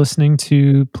 thanks for listening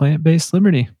to Plant Based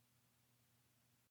Liberty.